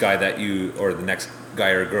next guy or the next guy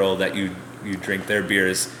or girl that you drink their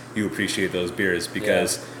beers, you appreciate those beers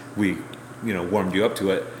because we warmed you up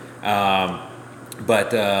to it.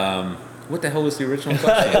 But what the hell was the original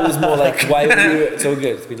question? It was more like, why were you... It's all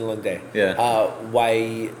good. It's been a long day. Yeah.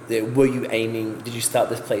 Why were you aiming... Did you start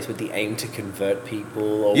this place with the aim to convert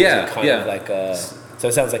people? Or was it kind of like a... So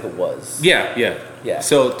it sounds like it was. Yeah.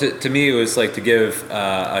 So to me, it was like to give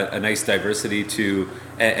a nice diversity to...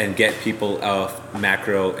 And get people off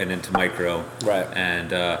macro and into micro. Right.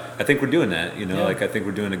 And I think we're doing that, I think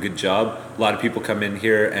we're doing a good job. A lot of people come in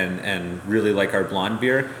here and really like our blonde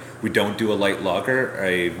beer. We don't do a light lager.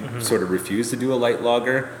 I sort of refuse to do a light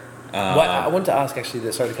lager. I want to ask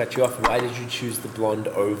actually, sorry to cut you off, why did you choose the blonde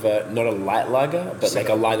over, not a light lager, but like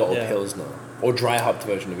a lager or pilsner? Or dry hopped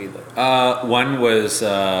version of either? One was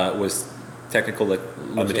technical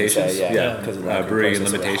limitations. Because of brewery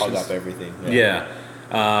limitations. Hog up everything.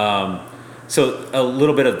 So a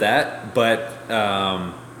little bit of that, but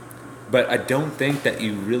I don't think that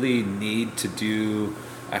you really need to do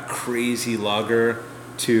a crazy lager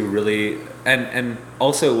to really, and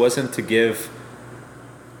also it wasn't to give.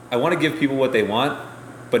 I want to give people what they want,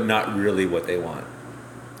 but not really what they want.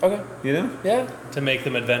 Okay. Yeah. To make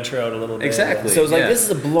them adventure out a little bit. Exactly. So it's like, this is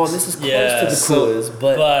a blonde, this is close to the coolers,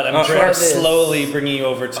 but I'm sure slowly bringing you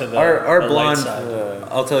over to the our the blonde. light side.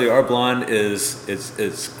 I'll tell you, our blonde is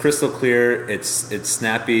it's crystal clear. It's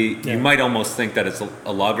snappy. Yeah. You might almost think that it's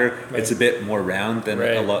a lager. Right. It's a bit more round than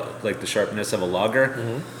like the sharpness of a lager.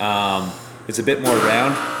 Mm-hmm. It's a bit more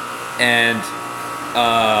round, and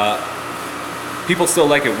people still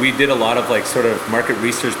like it. We did a lot of like sort of market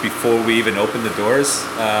research before we even opened the doors,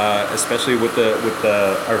 especially with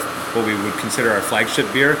our what we would consider our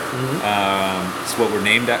flagship beer. It's what we're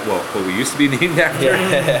named at. Well, what we used to be named after.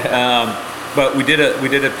 But we did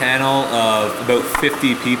a panel of about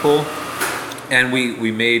 50 people and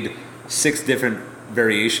we made 6 different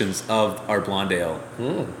variations of our blonde ale,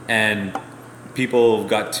 and people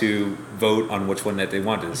got to vote on which one that they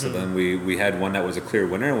wanted. So then we had one that was a clear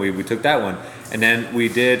winner, and we took that one, and then we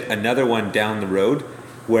did another one down the road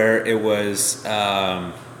where it was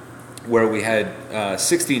where we had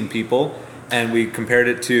 16 people, and we compared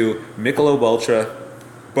it to Michelob Ultra,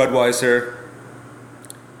 Budweiser,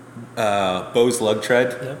 Bose Lug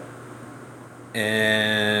Tread, Yep.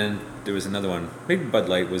 and there was another one. Maybe Bud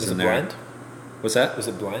Light was in it there. blind? What's that? Was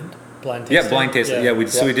it blind? Blind tasting. Yeah, blind tasting. Yeah,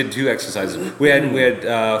 so we did 2 exercises. We had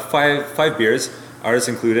 5 beers, ours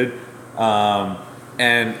included,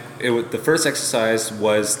 and the first exercise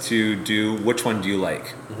was to do which one do you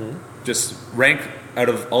like. Just rank out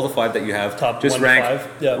of all the 5 that you have. Top just 1 to rank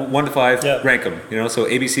 5. Yeah. 1 to 5. Yeah. Rank them. So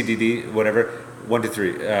A, B, C, D, D, whatever. 1 to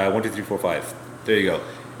 3. 1, 2, 3, 4, 5. There you go.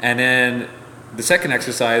 And then the second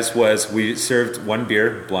exercise was we served 1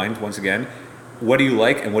 beer, blind once again. What do you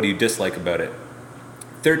like and what do you dislike about it?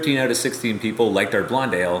 13 out of 16 people liked our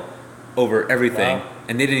blonde ale over everything, Wow.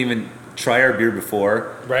 and they didn't even try our beer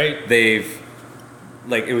before. Right.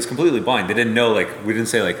 It was completely blind. They didn't know, we didn't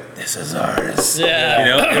say this is ours.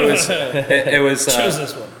 Yeah. It was Choose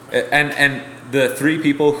this one. and the 3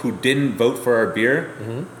 people who didn't vote for our beer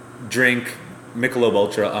drink Michelob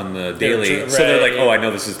Ultra on the daily, so they're like, right. oh, I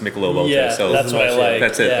know this is Michelob Ultra. Yeah, So that's what I like.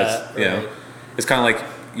 That's it. Yeah, That's, right. it's kind of like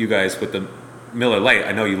you guys with the Miller Lite.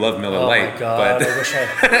 I know you love Miller Oh Lite, my god! but I wish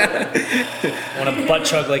I want to butt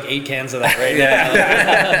chug 8 cans of that right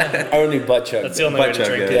now. Only butt chug. That's the only Butt way to chug,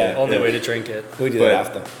 drink yeah. it. Only Yeah. way to drink it. We do But-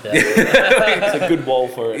 that after. Yeah. It's a good wall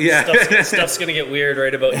for it. yeah. Stuff's gonna get weird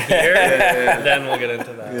right about here. Then we'll get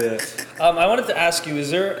into that. I wanted to ask you: is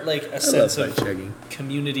there a sense of butt chugging.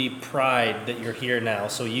 community pride that you're here now?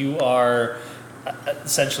 So you are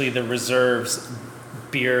essentially the reserves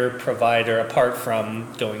beer provider, apart from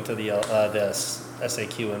going to the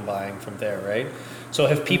SAQ and buying from there, right? So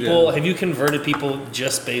have you converted people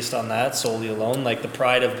just based on that solely alone? Like the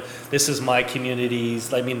pride of this is my community's,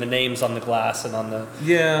 the names on the glass and on the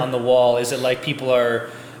wall. Is it like people are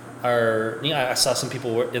I saw some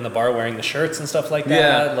people in the bar wearing the shirts and stuff like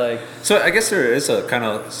that. Yeah. So I guess there is a kind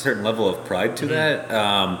of certain level of pride to that.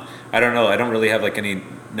 I don't know. I don't really have any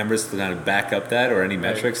numbers to kind of back up that or any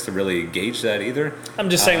metrics to really gauge that either. I'm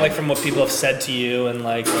just saying, from what people have said to you, and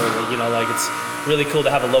it's really cool to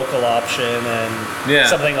have a local option and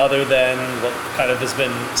something other than what kind of has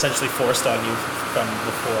been essentially forced on you from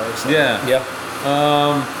before. So.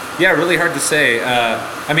 Yeah, really hard to say.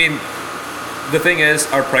 The thing is,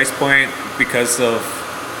 our price point, because of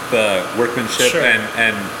the workmanship Sure.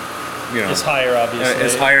 and It's higher, obviously.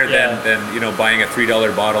 is higher than buying a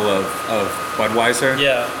 $3 bottle of Budweiser.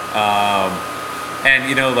 Yeah. And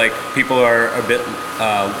people are a bit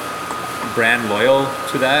brand loyal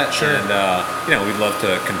to that. Sure. And we'd love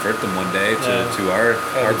to convert them one day to our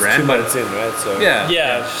It's brand. 2 But months in, right? So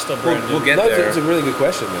Yeah, it's still brand new. we'll get no, there. it's a really good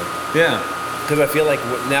question, man. Yeah. Because I feel like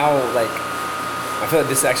now, I feel like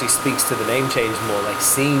this actually speaks to the name change more.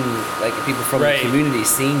 Seeing people from Right. the community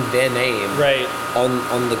seeing their name Right.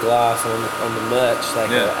 on the glass, on the merch,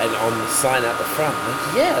 and on the sign out the front.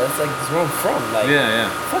 That's where I'm from. Yeah.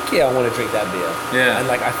 Fuck yeah, I want to drink that beer. Yeah. And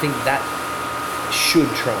I think that should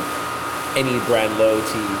trump any brand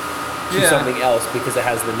loyalty to Yeah. something else because it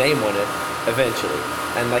has the name on it eventually.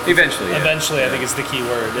 And Eventually. Yeah. Eventually, I think it's the key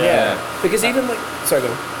word. yeah. Because even sorry, go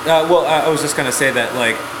on. Well, I was just gonna say that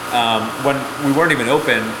when we weren't even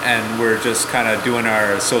open and we're just kind of doing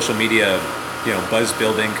our social media, buzz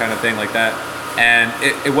building kind of thing like that, and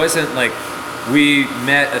it wasn't we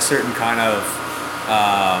met a certain kind of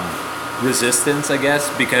resistance, I guess,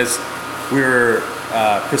 because we were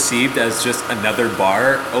perceived as just another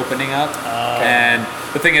bar opening up. And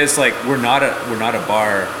the thing is, we're not a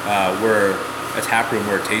bar. We're a tap room.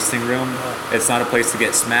 We're a tasting room. It's not a place to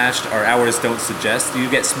get smashed. Our hours don't suggest you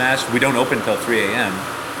get smashed. We don't open until 3 a.m.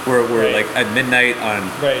 We're Right. at midnight on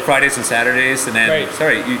Right. Fridays and Saturdays, and then Right.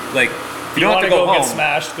 sorry, you You don't have want to go home. get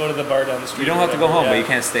smashed, go to the bar down the street. You don't or have to go whatever, home, but yeah. you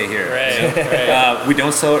can't stay here. Right, right. We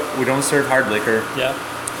don't serve hard liquor. Yeah.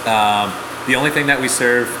 The only thing that we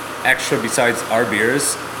serve extra besides our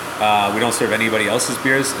beers, we don't serve anybody else's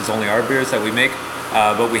beers. It's only our beers that we make.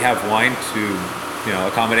 But we have wine to,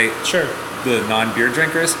 accommodate Sure. the non-beer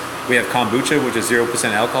drinkers. We have kombucha, which is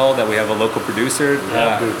 0% alcohol, that we have a local producer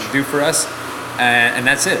do for us. And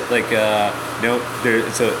that's it.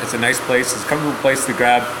 It's a nice place. It's a comfortable place to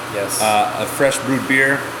grab a fresh brewed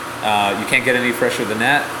beer. You can't get any fresher than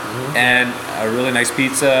that. And a really nice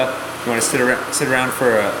pizza. You want to sit around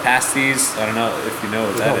for pasties. I don't know if you know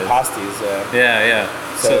what that is. Pasties, Yeah.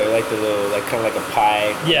 So like the little, like kind of like a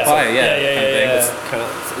pie. Yeah. Pie, yeah. It's kind of,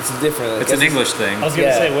 it's different. It's an English thing. I was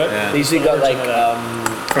gonna say what? Yeah. They usually got like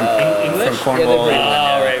From English? From Cornwall. Yeah, England,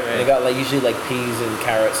 Oh, yeah. right. They got like usually like peas and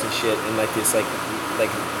carrots and shit, and like this like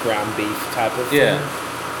ground beef type of Yeah.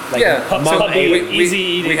 thing. Like Yeah, pub- so pub- easy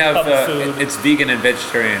eating we have pub food. it's vegan and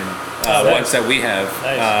vegetarian Oh, ones nice. that we have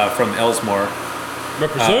Nice. from Ellesmore.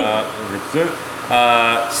 Represent.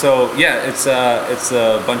 So yeah, it's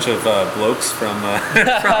a bunch of blokes from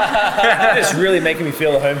It's really making me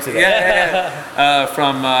feel at home today.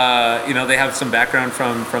 from they have some background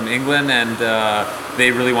from England, and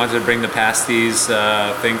they really wanted to bring the pasties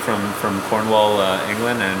thing from Cornwall,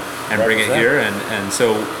 England, and bring it Represent. here, and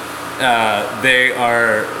so they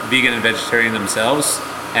are vegan and vegetarian themselves,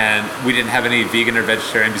 and we didn't have any vegan or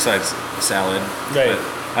vegetarian besides salad. Right.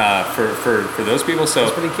 But, for those people, so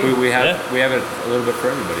That's pretty key. we have it a little bit for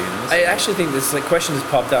everybody. You know? So- I actually think this like question has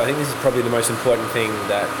popped out. I think this is probably the most important thing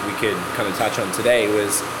that we could kind of touch on today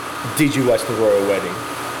was, did you watch the royal wedding?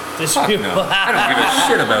 Fuck no. I don't give a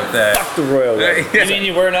shit about that. Fuck the royal wedding. You mean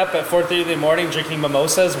you weren't up at 4:30 in the morning drinking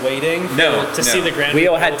mimosas, waiting to see the grand? We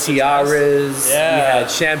all had tiaras. Yeah. We had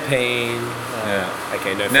champagne. Yeah.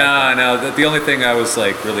 Okay, no. fuck that. No. The only thing I was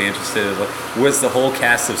like really interested in was the whole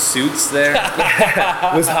cast of Suits there.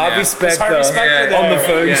 Was Harvey Yeah. Specter, Harvey Specter on the there?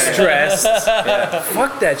 phone Yeah. stressed?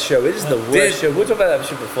 Fuck that show. It is the worst Did- show. We'll talk about that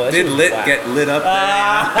shit before. That shit Did was lit whack. get lit up there?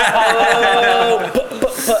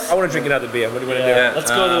 I want to drink another beer. What do you want to Yeah. do?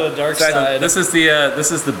 Let's go to the dark so side. This is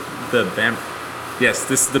the Bam. Yes,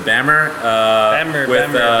 this is the Bammer.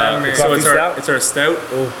 Bammer. So Coffee stout? it's our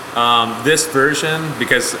stout. This version,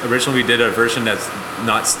 because originally we did a version that's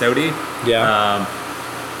not stouty. Yeah.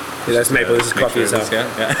 Yeah, that's maple. This is Make coffee sure as this- well.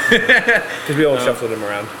 yeah. Because we all shuffled them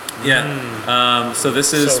around. Yeah. So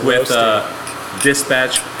this is So with roasty.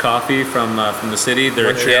 Dispatch Coffee from the city.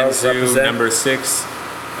 They're Montreal, Kanzu represent. number 6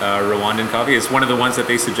 Rwandan coffee. It's one of the ones that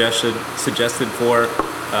they suggested for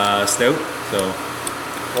stout. So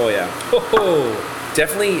Oh yeah. Oh,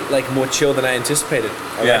 definitely like more chill than I anticipated.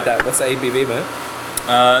 I Yeah. like that. What's the ABV, man?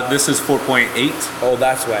 this is 4.8. Oh,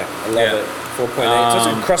 that's why. I love Yeah. it. 4.8. So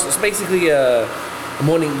it's a cross. It's basically your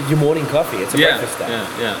morning coffee. It's a breakfast stuff.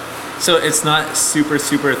 Yeah. So it's not super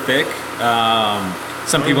thick.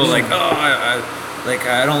 Some people are like,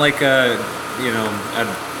 I don't like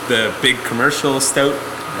the big commercial stout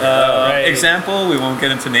Right. example. We won't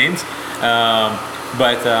get into names,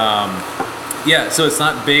 yeah. So it's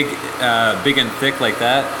not big and thick like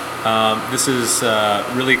that. This is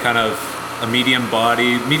really kind of a medium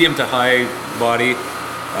to high body.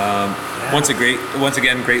 Once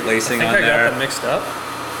again, great I lacing think on I there. got them mixed up.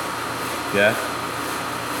 Yeah.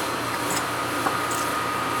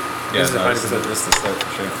 Yeah, This is no, 100%. this is the stout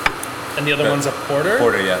for sure. And the other one's a porter.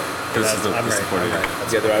 Porter, yeah. This is That's- I'm the right, porter, I'm yeah. right.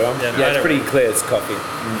 That's the other right one. Yeah, Yeah, right it's pretty away. clear. It's coffee.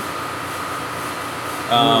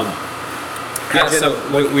 Yeah, so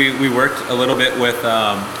we worked a little bit with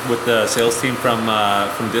the sales team from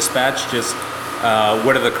Dispatch. Just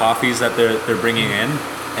what are the coffees that they're bringing in,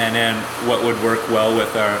 and then what would work well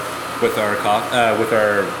with our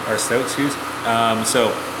stout.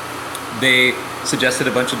 So they suggested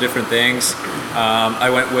a bunch of different things. I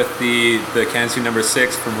went with the Kanzu number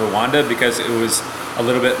 6 from Rwanda because it was a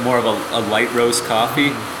little bit more of a light roast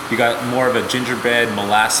coffee. You got more of a gingerbread,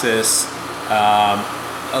 molasses,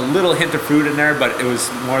 a little hint of fruit in there, but it was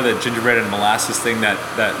more the gingerbread and molasses thing that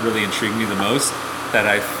really intrigued me the most, that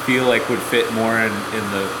I feel like would fit more in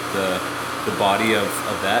the body of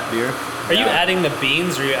that beer. Are you adding the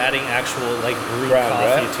beans, or are you adding actual like brewed Ground,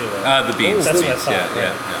 coffee right? to it? The beans. That's the what I beans, thought,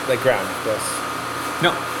 yeah. Like ground, yes.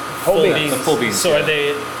 No, Whole Full beans. the full beans. So yeah. are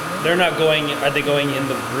they? They're not going. Are they going in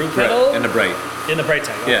the brew kettle? Right, in the bright. In the bright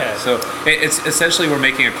tank. Okay. Yeah, so it's essentially we're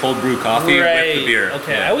making a cold brew coffee with the beer.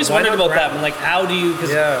 Okay, Yeah. I always Why wondered not about that. brown? I'm like, how do you? Because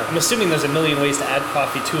Yeah. I'm assuming there's a million ways to add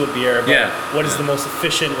coffee to a beer. But Yeah. what is the most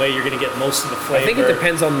efficient way you're going to get most of the flavor? I think it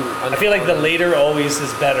depends on I feel like the later always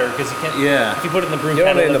is better because you can't. Yeah. If you put it in the brew you don't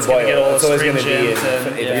kettle, want it in it's the going to get boil. all It's always going to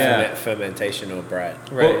astringent. be in and, fermentation or bread.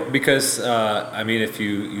 Right. Well, because I mean, if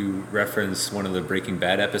you reference one of the Breaking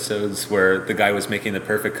Bad episodes where the guy was making the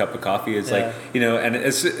perfect cup of coffee, it's like, and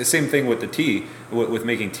it's the same thing with the tea. With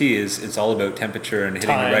making tea is it's all about temperature and hitting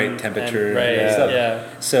Time the right temperature. and- right, and stuff. yeah.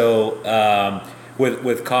 So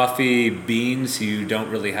with coffee beans, you don't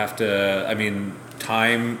really have to. I mean,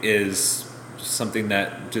 time is something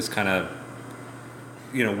that just kind of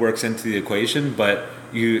works into the equation, but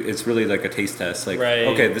it's really like a taste test. Like, Right.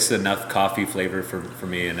 okay, this is enough coffee flavor for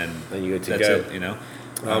me, and then Then you're good to that's go. it.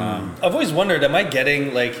 I've always wondered, am I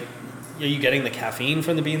getting like, are you getting the caffeine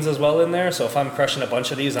from the beans as well in there? So if I'm crushing a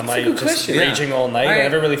bunch of these, am I good just question. raging all night? I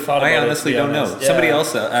never really thought about it. I honestly don't know. Yeah. Somebody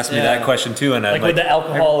else asked me that question too, and like, would the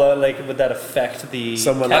alcohol, would that affect the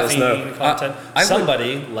Someone let us caffeine know. content? I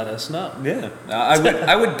let us know. Yeah,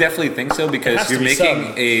 I would definitely think so, because has to you're be making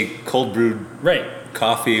some. a cold brewed Right.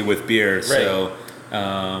 coffee with beer. So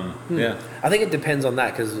yeah. I think it depends on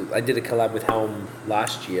that, because I did a collab with Helm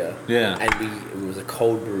last year. Yeah. And it was a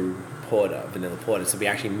cold brew porter, vanilla porter. So we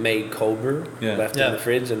actually made cold brew, left it in the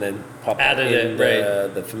fridge, and then Added in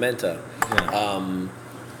it, the fermenter. Yeah.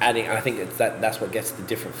 Adding, I think that's what gets the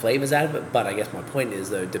different flavors out of it. But I guess my point is,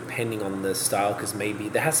 though, depending on the style, because maybe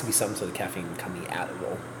there has to be some sort of caffeine coming out of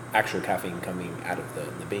it, actual caffeine coming out of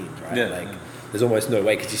the beans, right? Yeah. There's almost no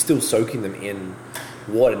way, because you're still soaking them in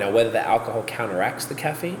water. Now, whether the alcohol counteracts the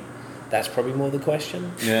caffeine, that's probably more the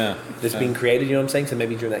question. Yeah. That's being created, you know what I'm saying? So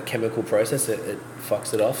maybe during that chemical process, it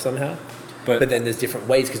fucks it off somehow. But then there's different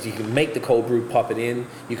ways, because you can make the cold brew, pop it in.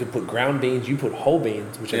 You could put ground beans. You put whole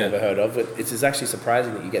beans, which I've never heard of. It's actually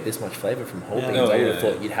surprising that you get this much flavor from whole beans. I would have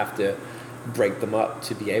thought you'd have to break them up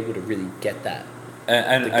to be able to really get that.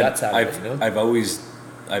 And the guts out of it, you know?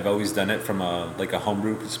 I've always done it from a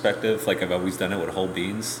homebrew perspective. Like, I've always done it with whole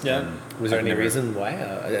beans. Yeah. Was there any reason why?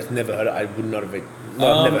 I've never heard of it. I would not have.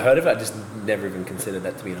 I've never heard of it. I just never even considered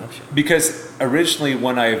that to be an option. Because originally,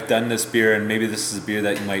 when I've done this beer, and maybe this is a beer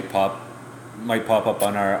that you might pop up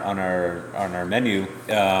on our menu,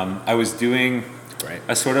 I was doing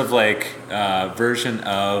a sort of like version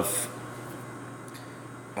of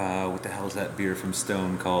what the hell is that beer from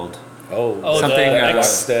Stone called?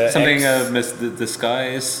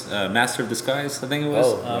 Disguise, Master of Disguise, I think it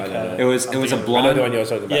was. Okay. It was a blonde. I know the one you're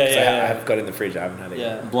talking about. Yeah. I have got it in the fridge. I haven't had it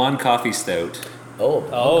yet. Blonde coffee stout.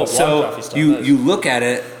 Blonde So coffee stout, you nice. you look at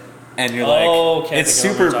it and you're like, it's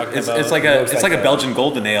super. It's like a Belgian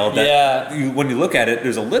golden ale. That when you look at it,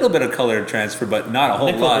 there's a little bit of color transfer, but not a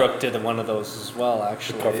whole lot. Nickelbrook did one of those as well,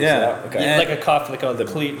 actually. Yeah. Okay. Like a coffee,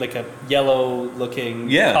 like a yellow-looking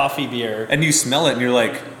coffee beer. And you smell it, and you're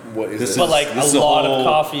like, what is this? But like a lot of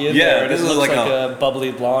coffee in there. This it is looks like a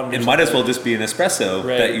bubbly blonde. It might as well just be an espresso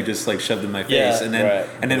that you just like shoved in my face, and then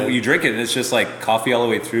when you drink it, and it's just like coffee all the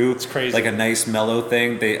way through. It's crazy, like a nice mellow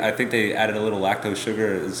thing. I think they added a little lactose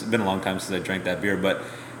sugar. It's been a long time since I drank that beer, but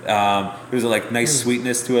there was a like nice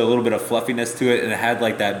sweetness to it, a little bit of fluffiness to it, and it had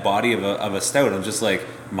like that body of a stout. I'm just like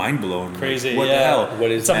mind blown. Crazy. Like, what the hell?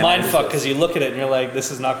 It's a mind fuck, because you look at it and you're like,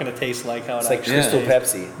 this is not going to taste like how it's like Crystal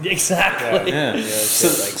Pepsi. Exactly. Yeah.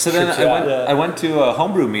 So then I went to a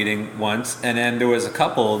homebrew meeting once, and then there was a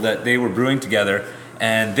couple that they were brewing together,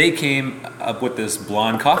 and they came up with this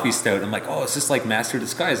blonde coffee stout. I'm like, oh, it's just like Master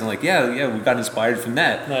Disguise. I'm like, yeah, we got inspired from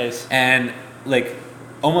that. Nice. And like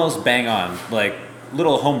almost bang on, like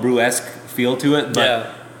little homebrew-esque feel to it,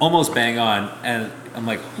 but almost bang on. And I'm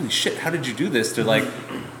like, holy shit, how did you do this? They're like,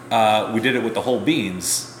 we did it with the whole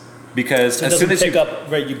beans. Because as soon as you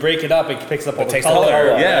break it up, it picks up all the color.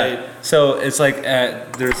 color. Yeah. Right? So it's like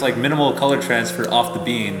there's like minimal color transfer off the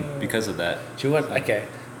bean because of that. Do you want? Okay,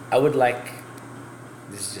 I would like.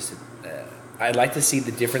 This is just. I'd like to see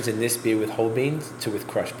the difference in this beer with whole beans to with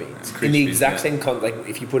crushed beans. In the exact same like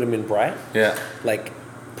if you put them in bright. Yeah. Like.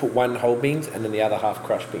 Put one whole beans and then the other half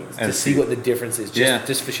crushed beans to see what the difference is,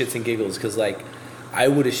 just for shits and giggles. Because like, I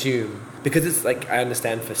would assume, because it's like, I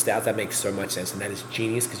understand for stouts that makes so much sense, and that is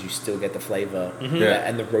genius because you still get the flavor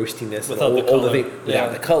and the roastiness without and all the thing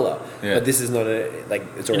without the color. But this is not it's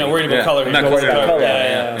already, you're not worried about color. You're not worried about color.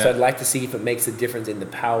 Yeah. So I'd like to see if it makes a difference in the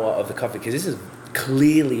power of the coffee, because this is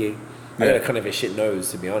clearly I got a kind of a shit nose,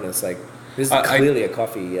 to be honest. Like, this is clearly a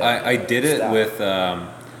coffee. I did it stout.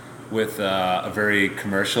 with a very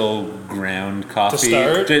commercial ground coffee.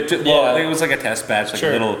 To start? Well, it was like a test batch, like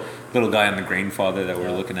a little guy on the Grainfather that we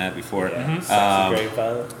were looking at before.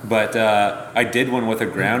 But I did one with a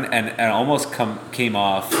ground, and it almost came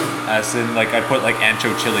off as in like I put like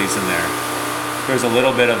ancho chilies in there. There's a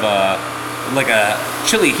little bit of a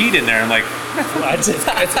chili heat in there. I'm like,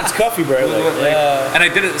 it's coffee, bro. and I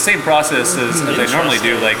did it the same process as I normally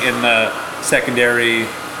do, like in the secondary.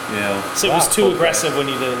 So it was too aggressive when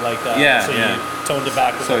you didn't like that. Yeah, so you toned it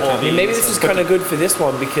back with the whole beans. Maybe this is kind of good for this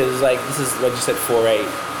one, because like this is what you said, 4.8.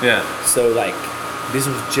 Yeah. So like this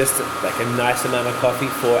was just like a nice amount of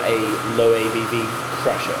coffee for a low ABV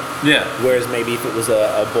crusher. Yeah. Whereas maybe if it was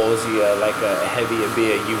a ballsier, like a heavier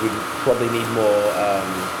beer, you would probably need more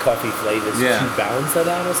coffee flavors to balance that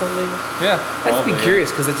out or something. Yeah. I'd be curious,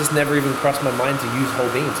 because it just never even crossed my mind to use whole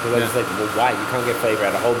beans, because I was like, well, why? You can't get flavor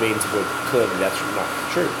out of whole beans. Well, clearly that's not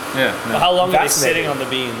true. Yeah. No. But how long are they sitting on the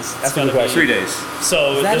beans? That's a good question. 3 days.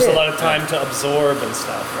 So there's a lot of time to absorb and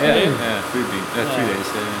stuff. Right? Yeah. 3 days.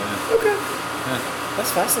 Yeah. Okay. Yeah.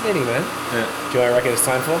 That's fascinating, man. Yeah. Do you know what I reckon it's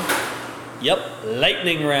time for? Yep,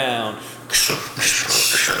 lightning round.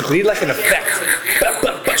 We need like an effect.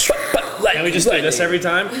 Can we just do this every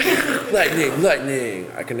time? Lightning.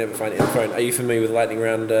 I can never find it in the phone. Are you familiar with lightning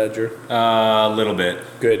round, Drew? A little bit.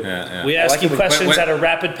 Good. Yeah. We ask like you it when- questions when- at a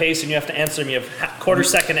rapid pace, and you have to answer them. You have quarter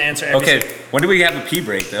second to answer every Okay. single- When do we have a pee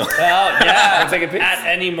break though? Oh, yeah. Take a piss? At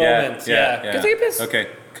any moment. Yeah. Go take a piss. Okay.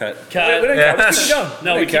 Cut. Cut. We don't care. Let's keep it going.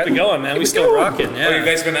 No, we keep it going, man. We Keep it still going. rocking. Yeah. Oh, you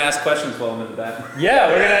guys are gonna ask questions while I'm in the back. Yeah,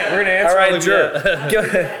 we're gonna answer All right, all of Drew. you. Go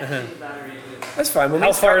ahead. That's fine. We'll How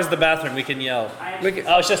make far is the bathroom? We can yell. we can-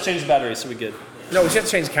 Oh, it's just change the battery, so we good. No, we just have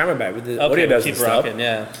to change the camera back with the Okay, audio we'll doesn't keep stop. rocking.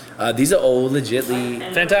 Yeah. These are all legitly.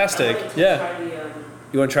 And Fantastic. I would like to Yeah. try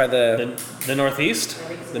You want to try the? The Northeast,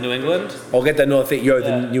 the New England. I'll get the North. Yo, the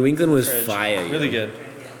Yeah. New England was Fridge. fire. yo. Really good.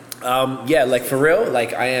 Yeah, like for real.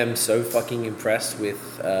 Like I am so fucking impressed with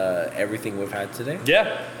everything we've had today. Yeah,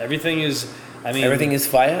 everything is. I mean, Everything is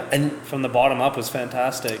fire, and from the bottom up was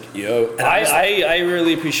fantastic. yo, and I'm just- I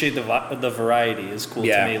really appreciate the variety. Is cool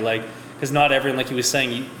Yeah. to me. Like, because not everyone, like he was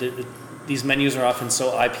saying, these menus are often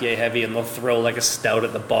so IPA heavy, and they'll throw like a stout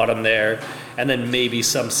at the bottom there, and then maybe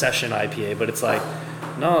some session IPA. But it's like,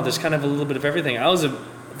 no, there's kind of a little bit of everything. I was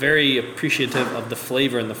very appreciative of the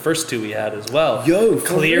flavor in the first two we had as well. Yo, for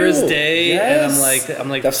clear as real. day, and I'm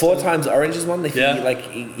like the four times oranges one. That Yeah.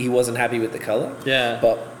 he wasn't happy with the color. Yeah.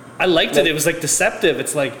 but I liked it. It was like deceptive.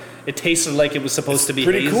 It's like it tasted like it was supposed to be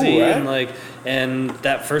pretty hazy, cool, right? and like, and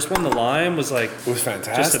that first one, the lime, was like it was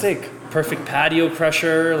fantastic. just a perfect patio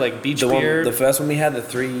crusher, like beach The beer. one, the first one we had, the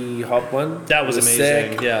 3 hop one, That was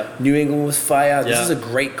amazing, sick. yeah. New England was fire. This Yeah. is a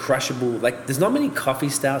great crushable. Like, there's not many coffee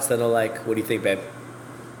stouts that are like. What do you think, babe?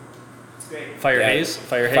 Fire Yeah. haze,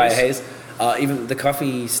 fire haze. Fire haze. Even the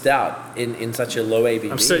coffee stout in such a low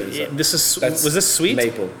ABV. I'm so. is like- This is. that's Was this sweet?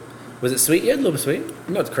 Maple. Was it sweet? Yeah, a little bit sweet.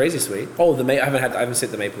 No, it's crazy sweet. Oh, I haven't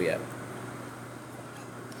sipped the maple yet.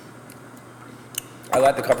 I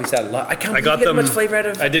like the coffee stout a lot. I can't I got get them- much flavor out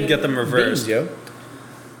of. I did get them fucking reversed. beans, yo.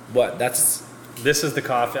 What? That's. This is the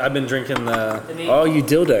coffee. I've been drinking the. Oh, you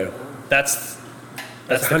dildo. That's.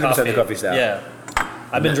 That's the 100% coffee. the coffee stout. Yeah.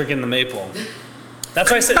 I've been drinking the maple. That's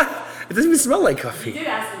why I said. It doesn't even smell like You coffee. did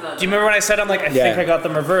ask about Do you remember when I said I'm like I Yeah. think I got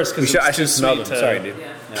them reversed because I should smell them. Sorry, dude.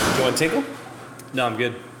 Yeah. Do you want tinkle? No, I'm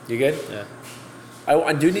good. You good? Yeah.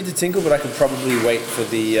 I do need to tinkle, but I could probably wait for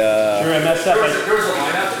the. Sure, I messed up. There was a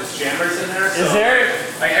lineup. It's jammers in there. Is there?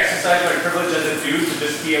 I exercise my privilege as a dude to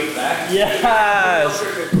just be out back.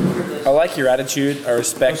 Yes. I like your attitude. I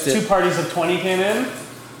respect Those 2 it. parties of 20 came in.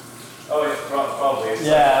 Oh, yeah, probably.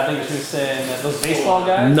 Yeah, I think she was saying that those baseball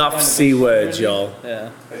guys. Enough kind of C words, crazy. y'all. Yeah.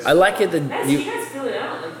 I like it Nice, that you you. guys fill it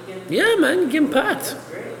out. Like you can. Yeah, man, you're getting packed.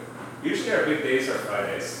 Great. Usually our big days are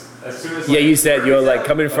Fridays. As soon as Yeah, you said you were like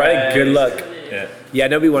coming Friday. Good luck. Yeah. Yeah, I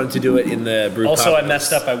know we wanted to do it in the brew. Also, I pub.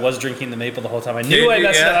 messed up. I was drinking the maple the whole time. I Did knew I you?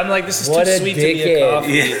 messed Yeah. up. I'm like, this is What too a sweet to be a dickhead.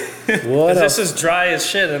 coffee. What? This A, is dry as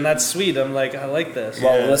shit, and that's sweet. I'm like, I like this.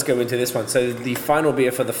 well, let's go into this one. So the final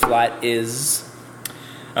beer for the flight is.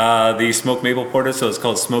 The smoked maple porter, so it's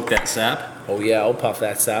called Smoke That Sap. Oh yeah, I'll puff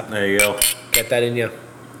that sap. There you go. Get that in you.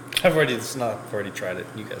 I've already tried it.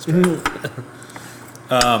 You guys tried it.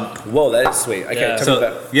 Whoa, that is sweet. Okay, Yeah. tell me So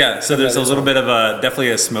about. yeah, so there's a this little one. bit of a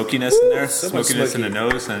definitely a smokiness in there, so much smokiness in the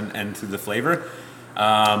smoky. nose and to the flavor.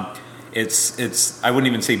 It's I wouldn't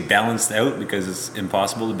even say balanced out because it's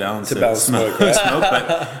impossible to balance To out balance smoke, right? smoke,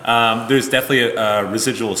 but there's definitely a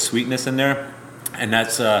residual sweetness in there, and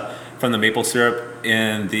that's from the maple syrup.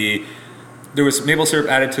 There was maple syrup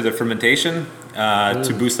added to the fermentation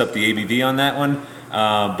to boost up the ABV on that one.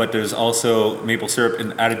 But there's also maple syrup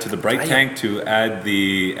added to the bright tank to add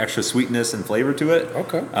the extra sweetness and flavor to it.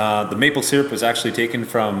 Okay. The maple syrup was actually taken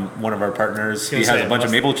from one of our partners. He Gonna has say, a bunch of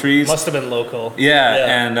must- maple trees. Must have been local. Yeah,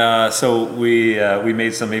 and so we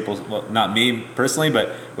made some maple. Well, not me personally,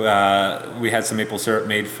 but we had some maple syrup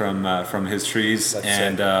made from his trees, That's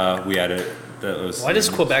and we added. That was. Why does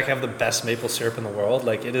Quebec have the best maple syrup in the world?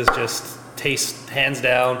 Like, it is just taste hands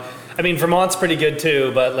down. I mean, Vermont's pretty good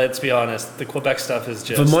too, but let's be honest, the Quebec stuff is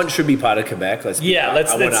just. Vermont should be part of Quebec. Yeah, I want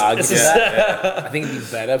to argue this is- that. I think it'd be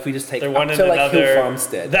better if we just take They're up one in to like Hill another.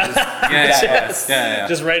 Farmstead. Yeah.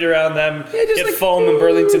 Just right around them. just Get like, foam and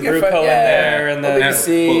Burlington get Brew fun- Co. in yeah. there, and Well, then we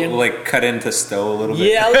see- We'll like cut into Stowe a little bit.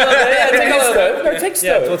 yeah, a little bit. Yeah, take a little bit. No, take Yeah,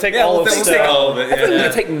 Stowe. we'll take Yeah, all we'll of take Stowe. all of it. I think Yeah. we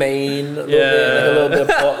could take Maine, a little bit, Yeah. like a little bit of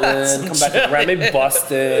Portland, come back around, maybe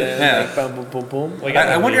Boston, Yeah. like boom, boom, boom, boom. We got I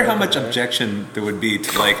that wonder beer how over much there. objection there would be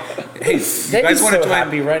to like, hey, you They'd be guys want to so join?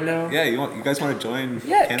 happy right now. Yeah, you guys want to join?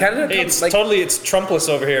 Yeah, Canada. Hey, it's like, totally it's Trumpless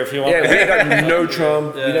over here if you want. yeah, we got no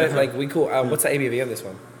Trump. We Yeah. don't like we call. What's the ABV on this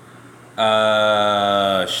one?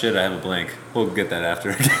 Shit, I have a blank. We'll get that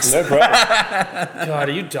after. I guess. No problem. God,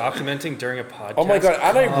 are you documenting during a podcast? Oh my god,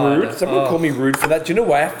 aren't I rude? Someone called me rude for that. Do you know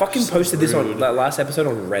why? I fucking posted this on that last episode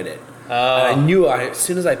on Reddit. And I knew as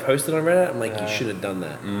soon as I posted on Reddit, I'm like, you should have done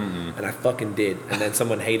that. And I fucking did. And then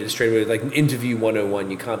someone hated it straight away, like, interview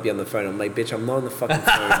 101, you can't be on the phone. I'm like, bitch, I'm not on the fucking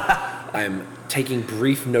phone. I'm taking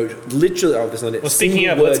brief notes. Literally, oh, that's not it. Well, speaking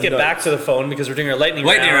of, let's get back to the phone because we're doing our lightning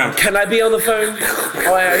round. Can I be on the phone?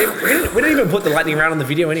 We didn't even put the lightning round on the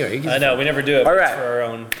video anyway. I know, we never do it. All right. For our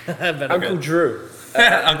own benefit. Uncle Drew.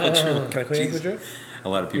 Uncle Drew. Can I call you Uncle Drew? A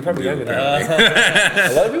lot of people probably do. younger than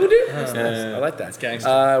A lot of people do? That's nice. I like that.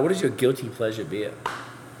 Gangster. What is your guilty pleasure beer?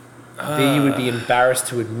 Beer you would be embarrassed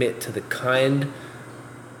to admit to the kind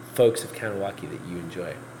folks of Kanawaki that you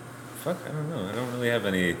enjoy. Fuck, I don't know. I don't really have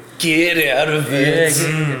any. Get out of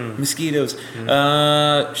it. Mosquitoes.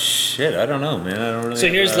 Shit, I don't know, man. I don't really. So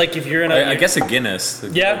here's like if you're in a... I guess a Guinness.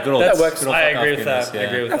 Yeah, good old, that works. good old I fuck agree off with Guinness, that. I yeah.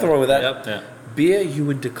 agree with Nothing wrong with that. Yep. Yeah. Beer you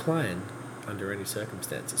would decline under any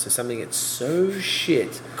circumstances. So something that's so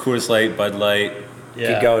shit. Coors Light, Bud Light.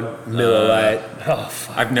 Yeah. Keep going. Miller Lite. Oh,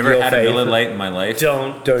 fuck. I've never Your had a Miller favorite? Lite in my life.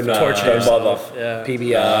 Don't Don't torture don't yourself. bother. Yeah.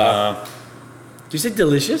 PBR. Did you say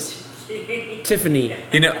delicious? Tiffany.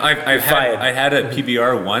 You know, I've fired. I had a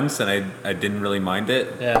PBR once and I didn't really mind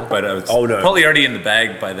it. Yeah. But I was Oh, no. probably already in the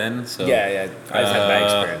bag by then. So Yeah. I just had bad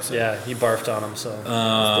experience. So Yeah, he barfed on him, so... it's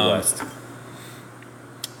the worst.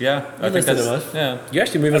 yeah, I think listen that's to us. yeah. You're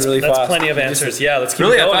actually moving really fast. That's plenty of You just- answers. Yeah, let's keep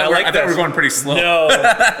Really, going. I like I thought we were this. going pretty slow. No.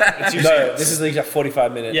 It's usually... No, this is like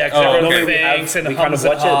 45 minutes. Yeah, because everyone okay. thinks and we kind of hums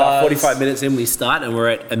and watch it about haws. 45 minutes in. We start and we're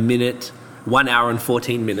at 1 hour and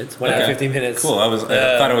 14 minutes. 1 hour and 15 minutes. Cool. I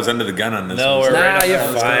thought I was under the gun on this. No, one. we're Nah, right on you're time.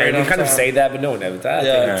 Let's go fine. right You on kind of time. say that, but no one ever does.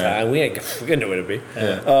 Yeah. Take your time. We're gonna know what it'll be.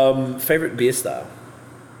 Yeah. Favorite beer style?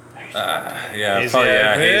 Yeah, Hazy probably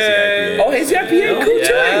IPA. hazy IPA. Oh, hazy IPA. Cool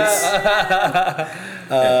Yeah.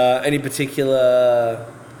 choice. Any particular,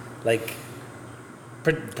 like,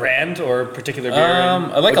 Brand or particular beer?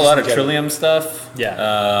 I like a Or lot just of in general? Trillium stuff.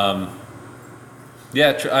 Yeah.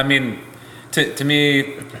 I mean, to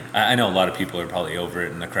me, I know a lot of people are probably over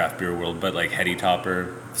it in the craft beer world, but like Heady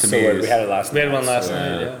Topper to so me what, is, we had it last We night. had one last so-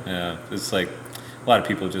 night. yeah, it's like a lot of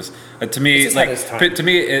people just to me It's just had like its time. to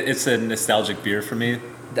me it's a nostalgic beer for me.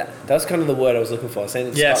 That was kind of the word I was looking for. I was saying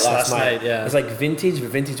it to Yes, Scott last night, yeah. It's like vintage, but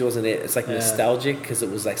vintage wasn't it. It's like Yeah. nostalgic because it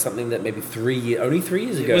was like something that maybe only 3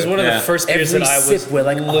 years ago. It was one of Yeah. the first beers Every that I was sip we're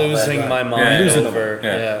like, oh, losing right. my mind Losing over. them.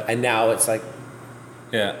 Yeah. Yeah. And now it's like,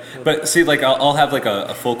 Yeah, but see, like I'll have like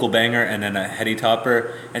a focal banger and then a Heady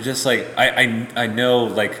Topper, and just like I know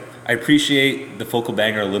like I appreciate the focal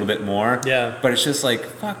banger a little bit more. Yeah. but it's just like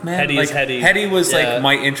fuck, man. Heady like, is Heady. Heady was Yeah. like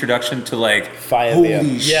my introduction to like Fire holy beer.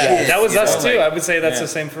 shit. Yeah, that was you us know, too. like- I would say that's yeah. the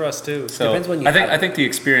same for us too. So Depends when you I think have I think the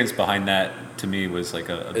experience behind that to me was like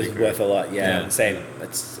a it's big worth a lot. Yeah, Yeah. same.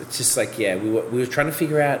 It's just like, yeah, we were trying to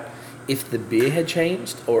figure out if the beer had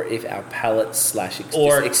changed or if our palates /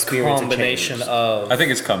 Or experience combination had changed. of. I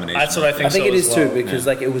think it's a combination. That's what I think. I think so it is as too well. because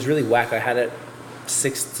like it was really whack. I had it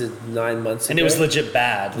 6 to 9 months ago. And it was legit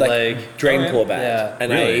bad. like, Like, drain Oh, yeah. pour bad. Yeah.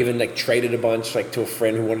 And I Really? even like traded a bunch like to a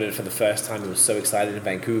friend who wanted it for the first time. He was so excited in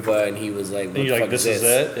Vancouver, and he was like, "What And the you're fuck like, is this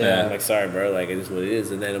this?" is it? And Yeah. I'm like, "Sorry, bro. Like, it is what it is."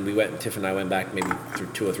 And then Tiff and I went back maybe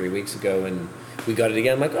 2 or 3 weeks ago, and we got it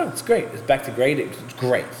again. I'm like, "Oh, it's great. It's back to great. It's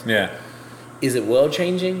great." Yeah, Is it world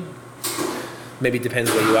changing? Maybe it depends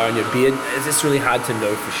where you are in your beard. It's just really hard to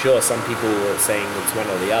know for sure. Some people are saying it's one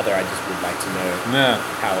or the other. I just would like to know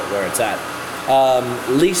yeah. where it's at.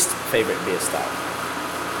 Least favorite beer style.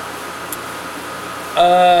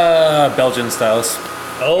 Belgian styles.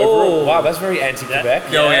 oh, Wow, that's very anti-Quebec.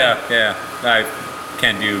 Yeah. Oh yeah, yeah. I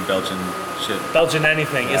can't do Belgian shit. Belgian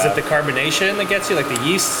anything. Is it the carbonation that gets you, like the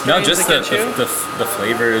yeast? No, strains just that get you? the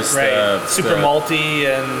flavors. right. Super malty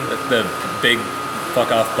and The big fuck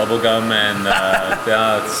off bubblegum and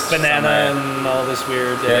it's banana some, and all this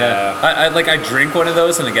weird. yeah. I drink one of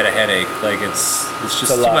those and I get a headache. Like it's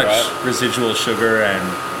just a too lot, much right? residual sugar and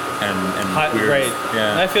Hot, weird. right.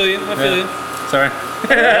 Yeah. I feel you. I feel you. Sorry.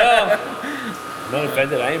 Not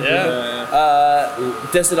offended, I am. Yeah.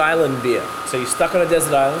 Desert Island beer. So you're stuck on a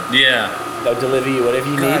desert island. Yeah. They'll deliver you whatever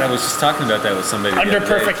you God, need. I was just talking about that with somebody. the Under other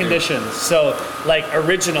day, perfect too. conditions. So, like,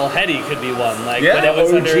 original Heady could be one. Like, Yeah, when it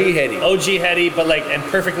was OG under Heady. OG Heady, but like, and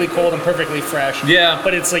perfectly cold and perfectly fresh. Yeah.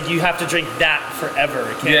 But it's like you have to drink that forever.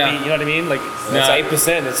 It can't Yeah. be. You know what I mean? Like, It's No.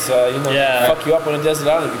 8%. It's Yeah. fuck you up on a desert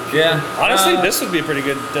island. Yeah. honestly, this would be a pretty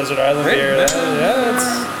good desert island Right, beer. yeah. Yeah,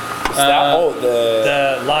 it's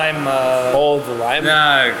the lime. the lime.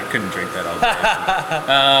 Nah, I couldn't drink that all day.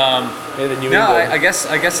 Yeah, the New No, England. I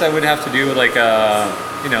guess I would have to do like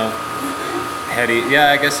Heady.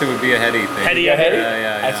 Yeah, I guess it would be a heady thing. Heady, Yeah, Heady?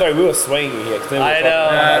 Yeah. Sorry, we were swaying you here. 'cause then we I were know.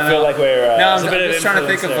 fucking- I feel like we're No, I'm a bit of just trying to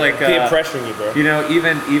think of influence like peer pressuring you, bro. you know,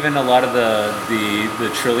 even a lot of the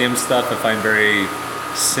Trillium stuff I find very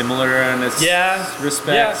similar in its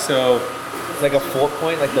respect. Yeah. So Like a 4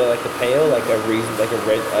 point, like the pale, like a reason, like a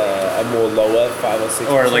red, a more lower 5 or 6.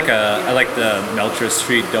 or like I like the Melcher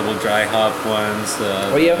Street double dry hop ones.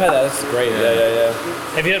 Oh yeah, I've had that. That's great. Yeah.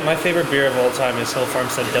 Have you had my favorite beer of all time is Hill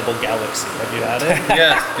Farmstead Double Galaxy. Have you had it?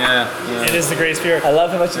 yeah. It is the greatest beer. I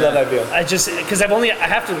love how much you love that beer. I just because I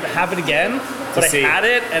have to have it again, but see. I had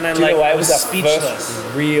it and I'm Do you like know why I it was was our speechless.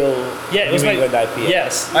 first real Yeah, it was New my England IPA?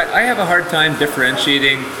 yes. I have a hard time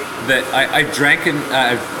differentiating that I drank and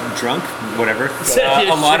I've drunk whatever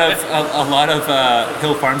a lot of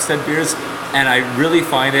Hill Farmstead beers, and I really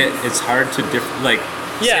find it's hard to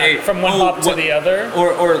say, from one hop to the other.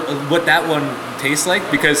 or what that one tastes like,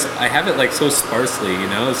 because I have it like so sparsely, you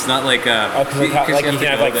know. It's not like Because you can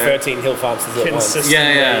have like 13 Hill Farmsteads at once.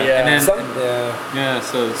 Consistently, Yeah. And then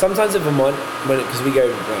so Sometimes in Vermont, because we go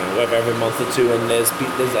whatever, every month or two, and there's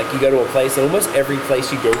like you go to a place, and almost every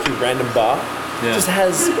place you go to, random bar, just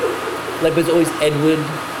has like there's always Edward,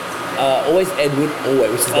 which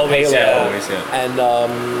is the Always, pale yeah. ale, Always, yeah. and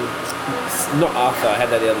not Arthur. I had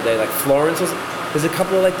that the other day, like Florence. There's a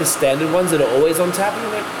couple of like the standard ones that are always on tap, and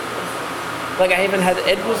I'm like I even had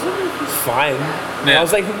Edwards. It's fine. And I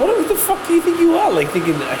was like, what the fuck do you think you are? Like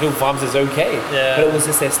thinking Hill Farms is okay, but it was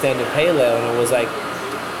just their standard pale ale, and I was like.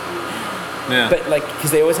 yeah. But like,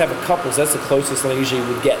 because they always have a couple, so that's the closest I usually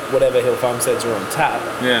would get whatever Hill Farmsteads are on tap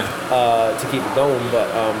to keep it going. But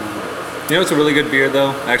You know, it's a really good beer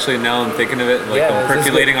though. Actually, now I'm thinking of it, like I'm this is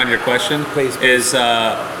percolating good. on your question. Please. Is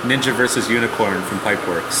Ninja versus Unicorn from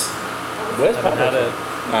Pipeworks, where's Haven't had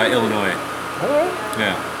it. Illinois. All right.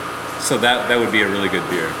 Yeah. So that would be a really good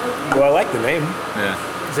beer. Well, I like the name.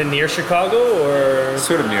 Yeah. Is it near Chicago or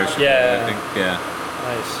Sort of near Chicago, Yeah. I think. Yeah.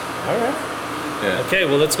 nice? All right. Yeah. Okay,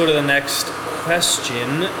 well let's go to the next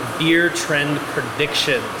question. Beer trend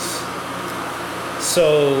predictions.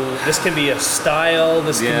 So this can be a style.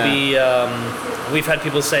 This can be. We've had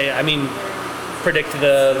people say. I mean, predict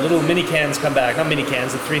the little mini cans come back. Not mini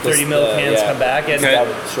cans. The 330 ml cans come back. And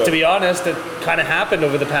Okay. to be honest, it kind of happened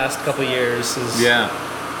over the past couple of years. Yeah.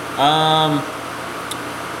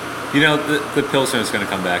 You know, the Pilsner is going to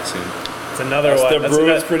come back soon. It's another That's one. the That's brewer's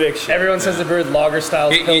another- prediction. Everyone says the brewer lager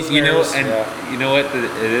styles. Pilsners. You know, and you know what it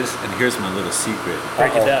is? And here's my little secret.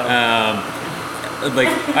 break it down. Like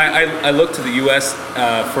I look to the U.S.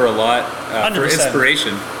 For a lot for 100%.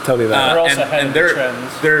 inspiration. Tell me that. They're also ahead of the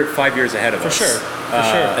trends. they're 5 years ahead of us. sure.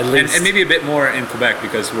 At least. And maybe a bit more in Quebec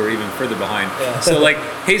because we're even further behind. So like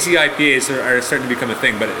hazy IPAs are starting to become a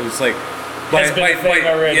thing, but it was like. Has been a thing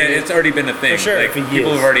already. Yeah, it's already been a thing. For sure. Like, For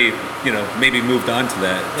people years. have already, maybe moved on to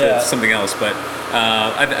that, to Yeah. something else. But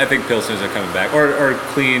I think Pilsners are coming back, or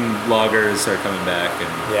clean lagers are coming back,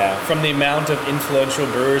 and Yeah. From the amount of influential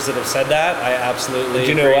brewers that have said that, I absolutely Do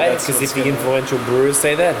you know agree. why? That's Because if what's the gonna- influential brewers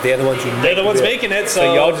say that, they're the ones who make They're the ones beer. making it, So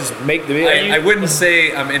so y'all just make the beer. I wouldn't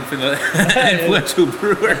say I'm influential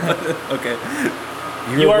brewer, but okay.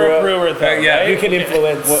 You are a brewer, though. Yeah, right? You can Okay.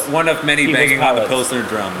 influence. One of many People's banging on the palates. Pilsner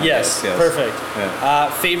drum. I Yes, guess, perfect. Yeah.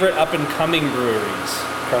 Favorite up and coming breweries.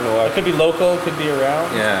 Kind of It like. could be local, could be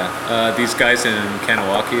around. Yeah, these guys in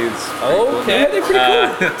Kanawaki. It's pretty cool. Okay, they're pretty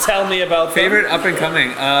cool. Tell me about them. Favorite up and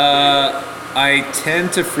coming. I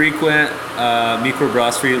tend to frequent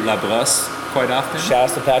microbrasserie La Brosse quite often. Shout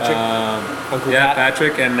out to Patrick. Uncle Yeah, Pat.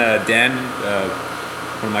 Patrick and Dan,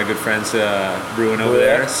 one of my good friends, brewing over Yeah.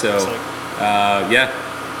 there. So, Sick.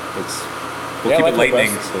 we'll Yeah, keep I it like lightning.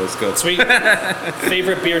 Brosse. So let's go. Sweet.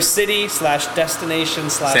 Favorite beer city / destination /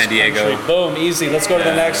 San Diego. country. Boom, easy. Let's go to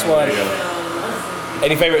the next one. There you go.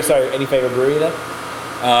 Any favorite brewery there?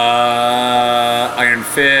 Iron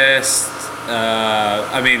Fist.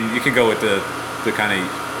 I mean, you can go with the kind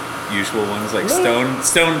of usual ones like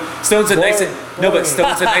Stone's a nice Boring.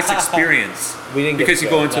 Stone's a nice experience. We didn't get because you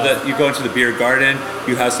Stone, go into the beer garden.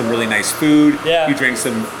 You have some really nice food. Yeah. You drink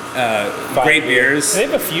some great beers. Do they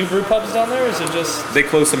have a few brew pubs down there, or is it just? They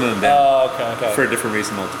close some of them down Oh, okay. for a different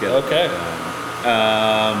reason altogether. Okay.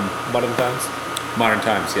 Modern Times. Modern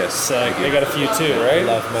Times, yes. Sick. Thank you. They got a few too, right?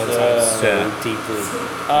 Love Modern Times so Yeah.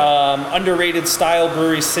 deeply. Underrated style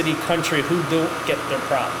brewery, city, country. Who don't get their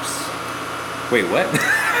props? Wait, what?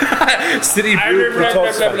 City I Brew. remember-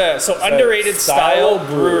 talks about it. So So, underrated style style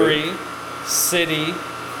brewery, city,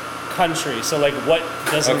 country. So like what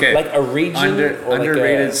doesn't Okay. Like a region or like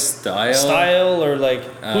underrated a, style. style or like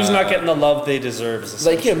who's not getting the love they deserve? Is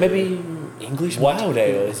like essentially- maybe English wild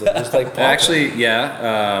ale. Is it just like pop? Actually,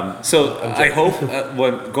 yeah. So I hope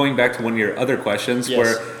when going back to one of your other questions, Yes.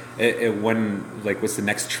 where when like what's the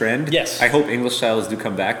next trend? Yes. I hope English styles do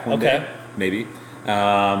come back one day, maybe.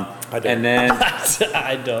 I don't. And then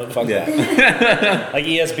I don't. Fuck yeah, Like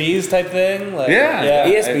ESBs type thing? Like, Yeah.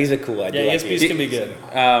 ESBs are cool. I do Yeah, like ESBs can be good.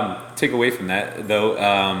 take away from that though,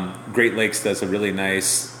 Great Lakes does a really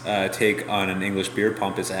nice take on an English beer,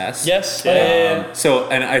 Pompous Ass. Yes. Yeah. So,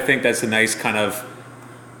 and I think that's a nice kind of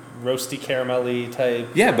Roasty, caramelly type.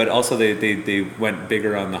 yeah, but also they went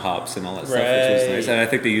bigger on the hops and all that stuff, which was Right. nice. And I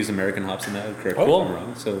think they use American hops in that. Correct me if Cool. I'm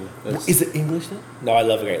wrong. So that's, Is it English now? No, I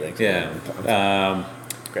love Great Lakes. yeah.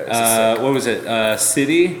 Great Lakes is sick. What was it?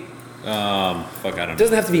 City. Fuck, I don't know. It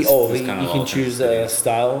doesn't have to be old. It's You kinda can all choose City. a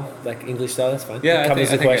style, like English style. That's fine. Yeah, It covers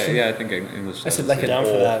the question. I think English. I said styles, like yeah. Down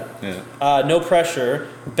for Or- that. Yeah. No pressure.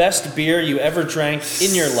 Best beer you ever drank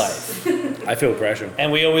in your life. I feel pressure.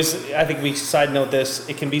 And we always, I think we side note this,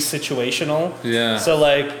 it can be situational. Yeah. So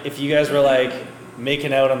like, if you guys were like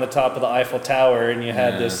making out on the top of the Eiffel Tower and you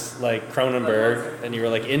had Yeah. this like Kronenberg and you were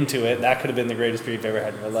like into it, that could have been the greatest beer you've ever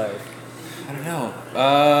had in your life. I don't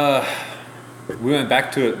know. We went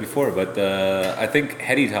back to it before, but I think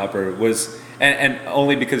Heady Topper was, and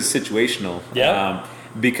only because it's situational. Yeah.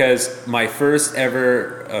 Because my first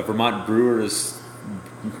ever Vermont Brewers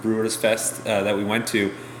Fest that we went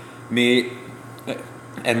to, me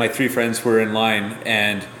and my three friends were in line,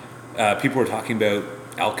 and people were talking about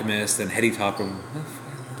Alchemist and Heady Topper.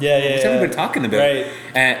 Yeah, yeah, What's yeah. everybody talking about? Right.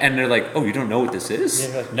 And they're like, "Oh, you don't know what this is?"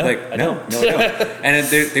 Yeah, you're like, "No, I don't." no. And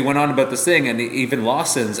they went on about this thing, and even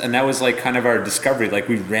Lawson's, and that was like kind of our discovery. Like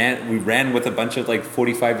we ran with a bunch of like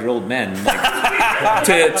 45-year-old men, like,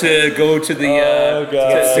 to go to the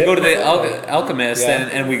to go to the Alchemist, Yeah.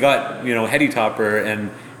 and we got Heady Topper, and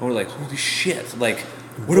we're like, "Holy shit!" Like.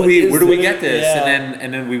 Where do we get this? Yeah.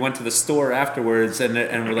 And then we went to the store afterwards, and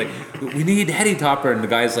we're like, we need Heady Topper, and the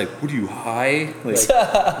guy's like, what are you, high? Like,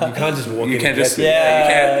 You can't just walk in. you can't and just get it.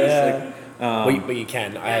 you can't yeah. just, like, But you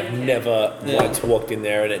can. I have never once walked in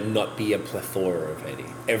there and it not be a plethora of Eddie.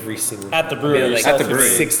 Every single At the brewery, like At the brewery.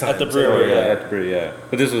 6 times. At the brewery. yeah, at the brewery, yeah.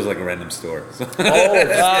 But this was like a random store. So. Oh,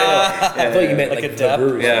 I thought you meant Like like, a the dep?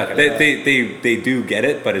 brewery. yeah, Okay. they do get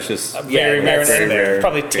it, but it's just Very that's rare. rare.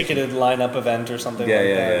 Probably ticketed lineup event or something yeah, like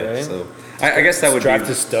yeah, that, yeah. right? So I guess that would Drive be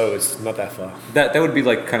to Stowe. It's not that far. that would be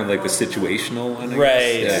like kind of like the situational one. I guess.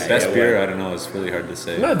 Right. Yeah, best Yeah, beer. right. I don't know. It's really hard to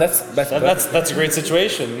say. No, that's That's a great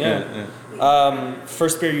situation. Yeah. yeah.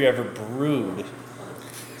 First beer you ever brewed.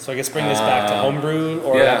 So I guess bring this back to homebrew,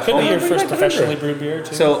 or yeah. it could be your Bring first back to professionally homebrew. brewed beer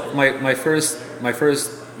too. So my first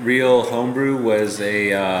real homebrew was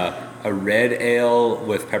a red ale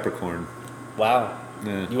with peppercorn. wow,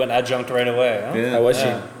 Yeah. you went adjunct right away. Huh? Yeah. How was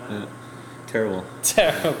Yeah. Yeah. Terrible.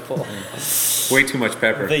 Terrible. Way too much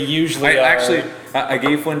pepper. They usually I are. actually I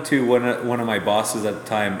gave one to one of my bosses at the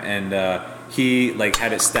time, and he like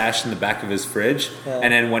had it stashed in the back of his fridge. Yeah.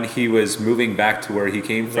 And then when he was moving back to where he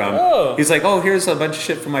came from, "Oh." he's like, "Oh, here's a bunch of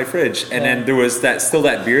shit from my fridge." And then there was that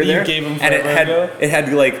beer You there, gave him and forever it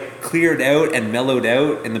had like cleared out and mellowed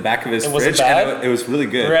out in the back of his And was it fridge, bad? and it was really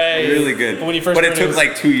good, Right. really good. But when you first but it brewed it, took it was-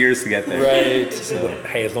 like 2 years to get there. Right.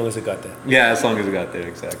 Hey, as long as it got there. Yeah, as long as it got there,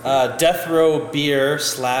 exactly. Death Row beer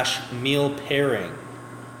 / meal pairing.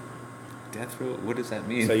 Death Row. What does that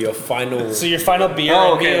mean? So your final. So your final beer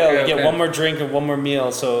Oh, and okay, meal, okay, you get okay. one more drink and one more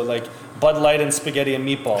meal. So like Bud Light and spaghetti and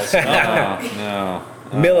meatballs. No.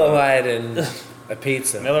 no. Miller Lite and a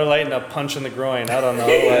pizza. Miller Lite and a punch in the groin. I don't know.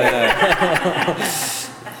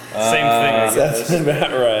 Same thing, I guess. That's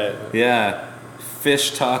about right. Yeah.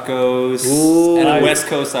 Fish tacos Ooh. and a Nice. West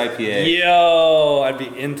Coast IPA. Yo, I'd be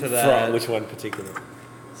into that. From which one in particular?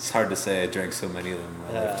 It's hard to say. I drank so many of them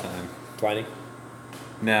in my Yeah. lifetime. Pliny?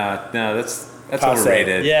 No, that's Passe.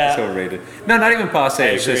 overrated. Yeah. It's overrated. No, not even passe. I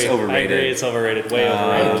It's just agree. overrated. I agree. It's overrated. Way I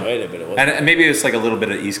overrated. enjoyed it, but it wasn't. And maybe it's like a little bit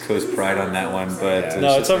of East Coast pride on that one, but No,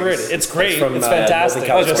 just it's like- overrated. It's great. from, It's Northern fantastic.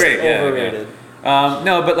 California. It's Oh, it's great. Yeah, overrated.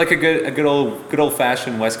 No, but like a good old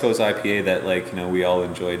fashioned West Coast IPA that like we all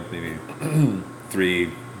enjoyed maybe 3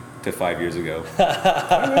 to 5 years ago.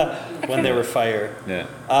 When they were fire.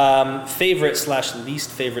 Yeah. Favorite /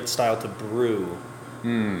 least favorite style to brew.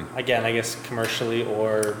 Again, I guess commercially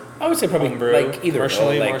or I would say probably homebrew. like either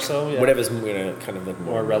Commercially or, like more so, yeah. whatever's kind of like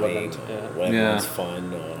More relevant, vague, yeah. or whatever Yeah. is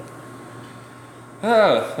fun or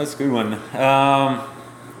Oh, that's a good one.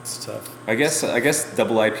 it's tough. I guess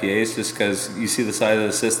double IPAs just because you see the size of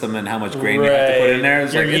the system and how much grain you have to put in there.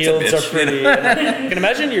 It's Your like yields it's a bitch. are pretty. I can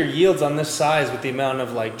imagine your yields on this size with the amount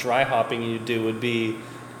of like dry hopping you do would be.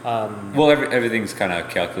 Well, everything's kind of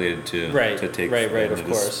calculated to Right, take right, forever of to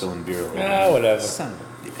course. spill in beer. Ah, whatever. Son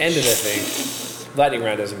of a End of the thing. Lightning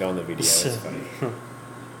round doesn't go on the video. It's funny.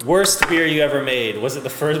 Worst beer you ever made? Was it the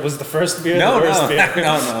first? Was the first beer No, the worst no, beer?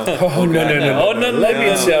 no. Oh, no. Oh, no, Let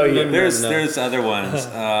me tell you. There's other ones.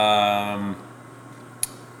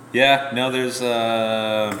 There's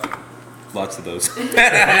lots of those. Is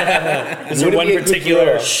there Would it one be a good particular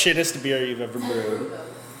brewer? shittest beer you've ever brewed?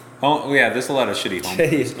 Oh yeah, there's a lot of shitty home.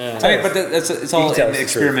 Yeah. I mean, but it's all You can tell in us the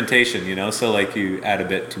experimentation, you know. So like you add a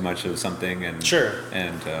bit too much of something, and Sure.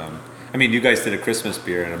 And I mean, you guys did a Christmas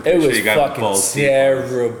beer, and I'm It pretty sure was you got fucking balls deep.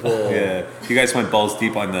 terrible. Yeah, you guys went balls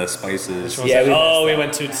deep on the spices. Yeah, we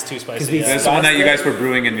went too spicy. we- Yeah. That's the one that you guys were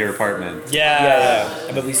brewing in your apartment. Yeah.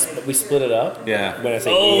 But we split it up. Yeah. When I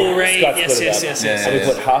say Oh, we, right. Scott Yes, split it yes, up. yes, Yeah, yes. And we yeah.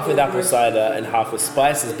 put half with apple cider and half with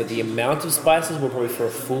spices, but the amount of spices were probably for a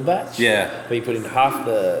full batch. Yeah. But you put in half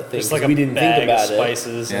the thing. Just like 'cause a we didn't bag think about of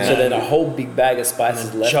spices. Yeah. and So then a whole big bag of spices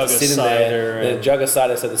And a left jug of sitting cider there. Then a and- jug of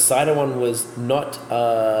cider. So the cider one was not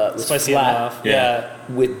was spicy flat enough. Yeah.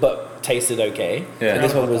 Yeah. but tasted okay. Yeah. And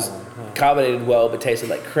this one was carbonated well, but tasted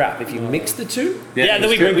like crap. If you mix the two, Yeah, and then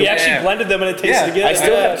we actually blended them and it tasted Yeah, good. I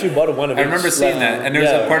still Yeah. have two bottled one of I each remember seeing left. that, and there was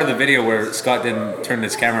Yeah. a part of the video where Scott didn't turn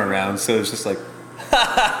his camera around, so it was just like,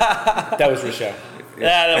 That was Rochelle.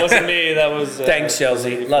 Yeah, that wasn't me. That was. Thanks,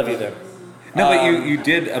 Chelsea. Love you though. no, but you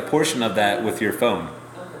did a portion of that with your phone.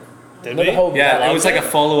 Did Not we? the whole. Yeah, it was like a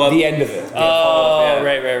follow up. the end of it. Oh,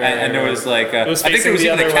 right. And there was like, was I think there was facing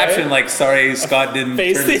even the a other caption way? like, "Sorry, Scott didn't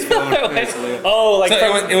Face turn his the phone." other way. Basically. Oh, like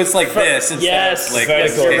So from- it was like this. Instead Yes, of like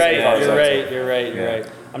vertical. you're this. right. Yeah. You're right. You're right. You're Yeah. right.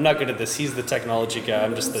 I'm not good at this. He's the technology guy.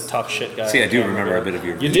 I'm just the talk shit guy. See, I do remember a bit of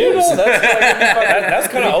your. You do? No, That's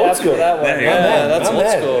kind of old school. That one. There you Yeah, go. that's I'm old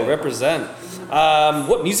mad. school. Represent.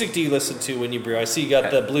 What music do you listen to when you brew? I see you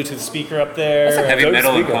got the Bluetooth speaker up there. Heavy Dope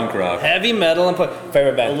metal and speaker. punk rock. Heavy metal and punk.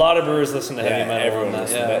 Favorite band? A lot of brewers listen to heavy Yeah, metal. everyone and that,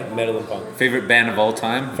 listens yeah. to metal and punk. Favorite band of all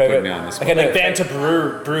time? Put me on this one. Okay, no, Like band to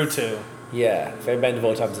brew to. Yeah, favorite band of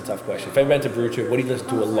all time is a tough question. Favorite band to brew to, what do you listen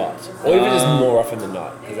to a lot? Or even just more often than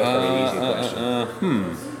not? Because that's probably an easy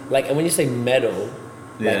question. Like, and when you say metal,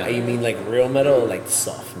 Yeah. like, you mean like real metal or like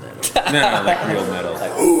soft metal? No, like real metal.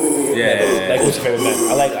 Like, Yeah. like what's your favorite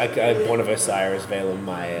band? I like Born of Osiris, Veil of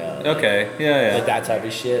Maya, Okay. Yeah. like that type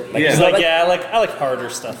of shit. Like, Yeah. it's Like, not yeah, I like harder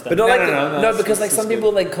stuff. Then. But not No, like no, because like that's some good.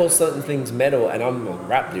 people like call certain things metal, and I'm a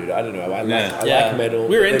rap dude. I don't know. I like metal.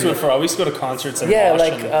 We were but into then- it for a while. We used to go to concerts and Yeah, mosh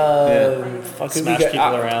like and- fuck, Smash we go-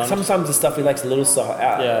 people around. Sometimes the stuff we like's a little soft.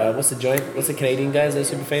 Yeah. What's the joint? What's the Canadian guys? They're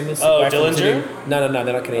super famous. The Oh, guy from Dillinger? City- No,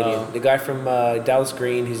 they're not Canadian. Oh. The guy from Dallas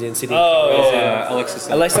Green, who's in City. Oh, Alexis.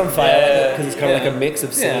 I like some fire Yeah. because it's kind of like a mix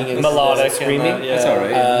of singing and melodic and screaming. yeah. That's all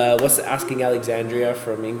right. What's Asking Alexandria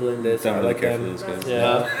from England? I Don't really like care for them. those guys.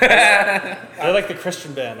 Yeah. They're like the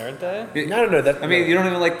Christian band, aren't they? No. That I mean, you don't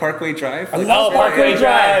even like Parkway Drive? Like, Oh, Parkway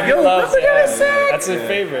Drive. Yo, He loves Parkway Drive it. sucks. That's their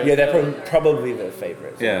favorite. yeah, they're probably the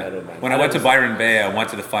favorite. Yeah. metal band. When I went to Byron Bay, I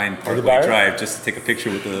wanted to find Parkway Byron? Drive just to take a picture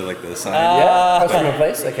with the sign. Yeah, across from my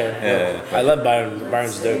place. Okay. Yeah. I love Byron.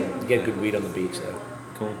 Byron's dope. You get good weed on the beach though.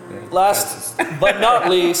 Cool. Yeah. Last but not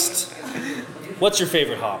least, what's your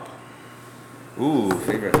favorite hop? Ooh,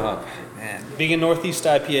 favorite hop, man. Being a Northeast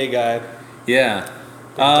IPA guy, Yeah.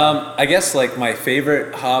 I guess like my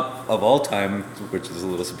favorite hop of all time, which is a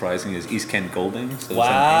little surprising, is East Kent Golding. So it's an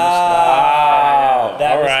Wow.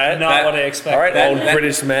 that All was right. not That- what I expected. All right, That- old that-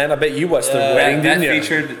 British man. I bet you watched the Yeah. wedding, that didn't you?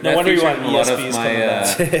 featured. No that wonder you featured want in a lot of ESPs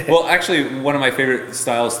my. coming Well, actually, one of my favorite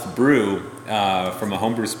styles to brew from a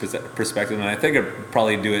homebrew perspective, and I think I'd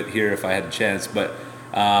probably do it here if I had a chance, but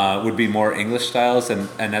would be more English styles, and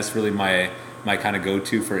that's really my kind of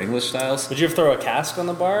go-to for English styles. Would you ever throw a cask on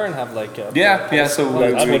the bar and have like a Yeah. So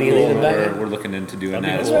Like 20 liter bag? we're looking into doing That'd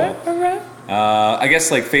be that as cool. well. All right. I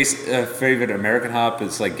guess like favorite American hop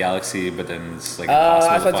is like Galaxy, but then it's like I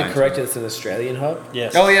impossible thought to find. correct it. It's an Australian hub.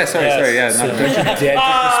 Yes. Oh yeah, sorry, yeah, So not don't you dare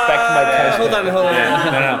disrespect my country. Hold on.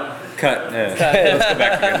 yeah, no, cut. Yeah. Let's go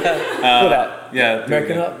back again. Put out. Yeah,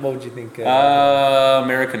 American hub. What would you think?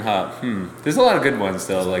 American hop. There's a lot of good ones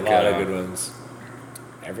though. Like a lot of good ones.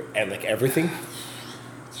 Like everything.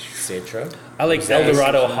 Citra. I like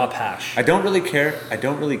Eldorado hop hash. I don't really care. I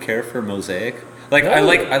don't really care for Mosaic. Like I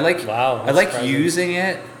like. Wow, I that's like surprising. using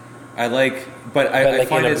it. I like, but I like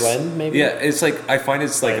find in a it's blend, maybe? Yeah, it's like I find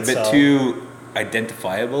it's like By a bit itself. too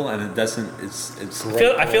identifiable, and it doesn't. It's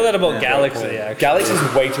I feel that about Yeah. Galaxy actually. Galaxy's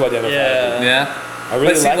way too identifiable. Yeah. yeah. I really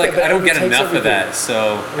but see, like it, but I don't it get takes enough of everything. that.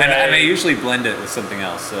 So, and I Right. usually blend it with something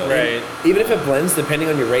else. So, Right. Even if it blends, depending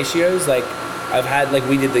on your ratios, like I've had, like,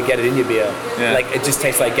 we did the Get It In Your beer. Yeah. Like, it just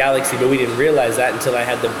tastes like Galaxy, but we didn't realize that until I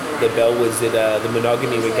had the Bell was it the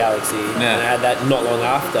Monogamy with Galaxy, and I had that not long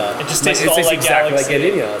after. It just Like, tastes all like exactly Galaxy. like Get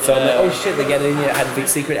It In Your. So I'm like, oh shit, the Get It In Your had Big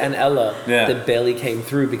Secret and Ella Yeah. that barely came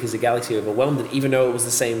through because the Galaxy overwhelmed it, even though it was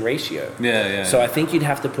the same ratio. Yeah. So I think you'd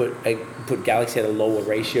have to put Galaxy at a lower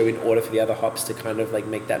ratio in order for the other hops to kind of like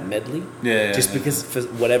make that medley. Yeah. Just because for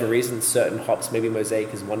whatever reason, certain hops, maybe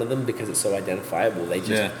Mosaic is one of them because it's so identifiable. They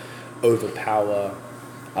just overpower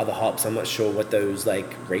other hops. I'm not sure what those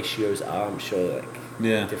like ratios are. I'm sure like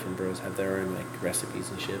different brewers have their own like recipes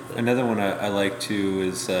and shit. But. Another one I like too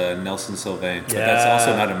is Nelson Sylvain. But that's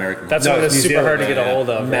also not American. That's No, one it's that's New super Zealand, hard to get a hold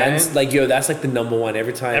of. Man's right? like, yo, that's like the number one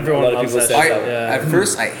every time. Everyone a lot of loves people that say shit. that. At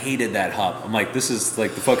first, I hated that hop. I'm like, this is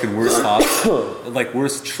like the fucking worst hop, like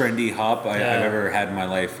worst trendy hop I've ever had in my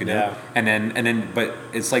life, you know. Yeah. And then, but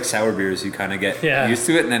it's like sour beers. You kind of get used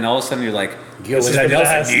to it, and then all of a sudden you're like, Yo, This was is that the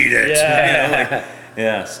Nelson? best. need it. Yeah. You know, like,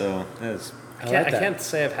 yeah. So that's. I like I that. can't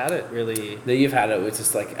say I've had it really. No, you've had it. It's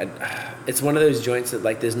just like it's one of those joints that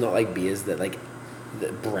like there's not like beers that like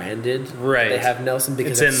that branded. Right. They have Nelson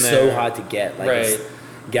because It's it's in so there. hard to get. Like Right. it's,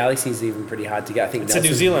 Galaxy's even pretty hard to get. I think It's a New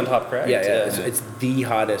Nelson's- Zealand hop, correct? Yeah. It's the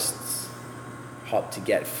hardest hop to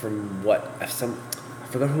get from what I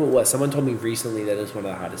forgot who it was. Someone told me recently that it's one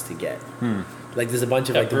of the hardest to get. Like there's a bunch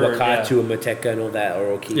of Yeah, like the brewer, Wakatu and Mateka and all that,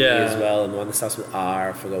 or Kiwi Yeah. as well, and the one that starts with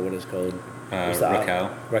R. I forgot what it's called. What's the R? Rakau.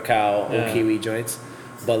 Rakau Yeah. or Kiwi joints.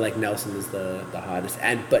 But like Nelson is the hardest,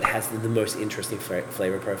 but has the most interesting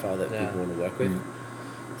flavor profile that people want to work with.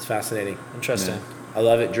 It's fascinating. Interesting. I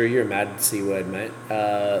love it, Drew. You're a mad C word, mate.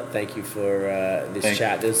 Thank you for this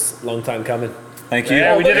chat. This long time coming. Thank you.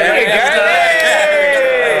 Yeah, we did it right.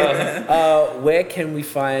 Where can we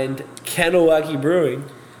find Kanawaki Brewing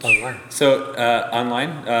online? So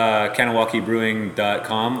online,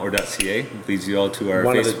 kanawakibrewing.com or .ca leads you all to our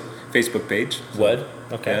One of Facebook page. Word.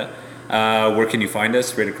 Okay. Where can you find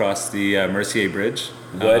us? Right across the Mercier Bridge.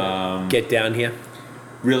 Word. Get down here.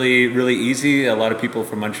 Really, really easy. A lot of people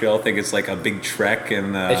from Montreal think it's like a big trek,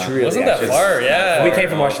 and It's really Wasn't that actually- far? Yeah. We came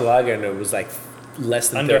from Hochelaga and it was like less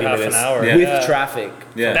than Under 30 half an minutes hour. with Yeah. traffic.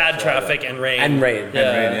 Yeah. Bad traffic and rain. And rain. And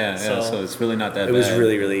Yeah. So, So it's really not that It bad. was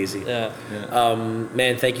really, really easy. yeah.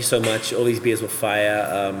 Man, thank you so much. All these beers were fire.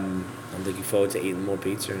 I'm looking forward to eating more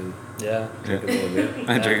pizza and Yeah. drinking more beer.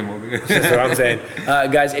 I'm drinking more beer. That's what I'm saying.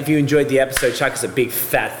 Guys, if you enjoyed the episode, chuck us a big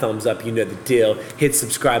fat thumbs up. You know the deal. Hit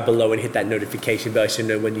subscribe below and hit that notification bell so you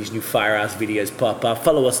know when these new fire-ass videos pop up.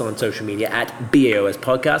 Follow us on social media at BAOS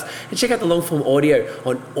Podcast. And check out the long-form audio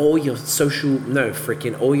on all your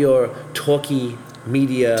all your talkie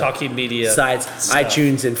media sites, stuff.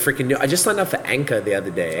 iTunes and freaking I just signed up for Anchor the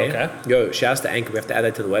other day. Okay. Yo, shouts to Anchor. We have to add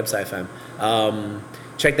that to the website, fam.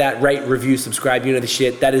 Check that, rate, review, subscribe. You know the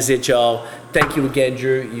shit. That is it, y'all. Thank you again,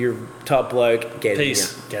 Drew. You're top bloke. Get it in ya.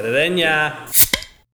 Peace. Get it in ya.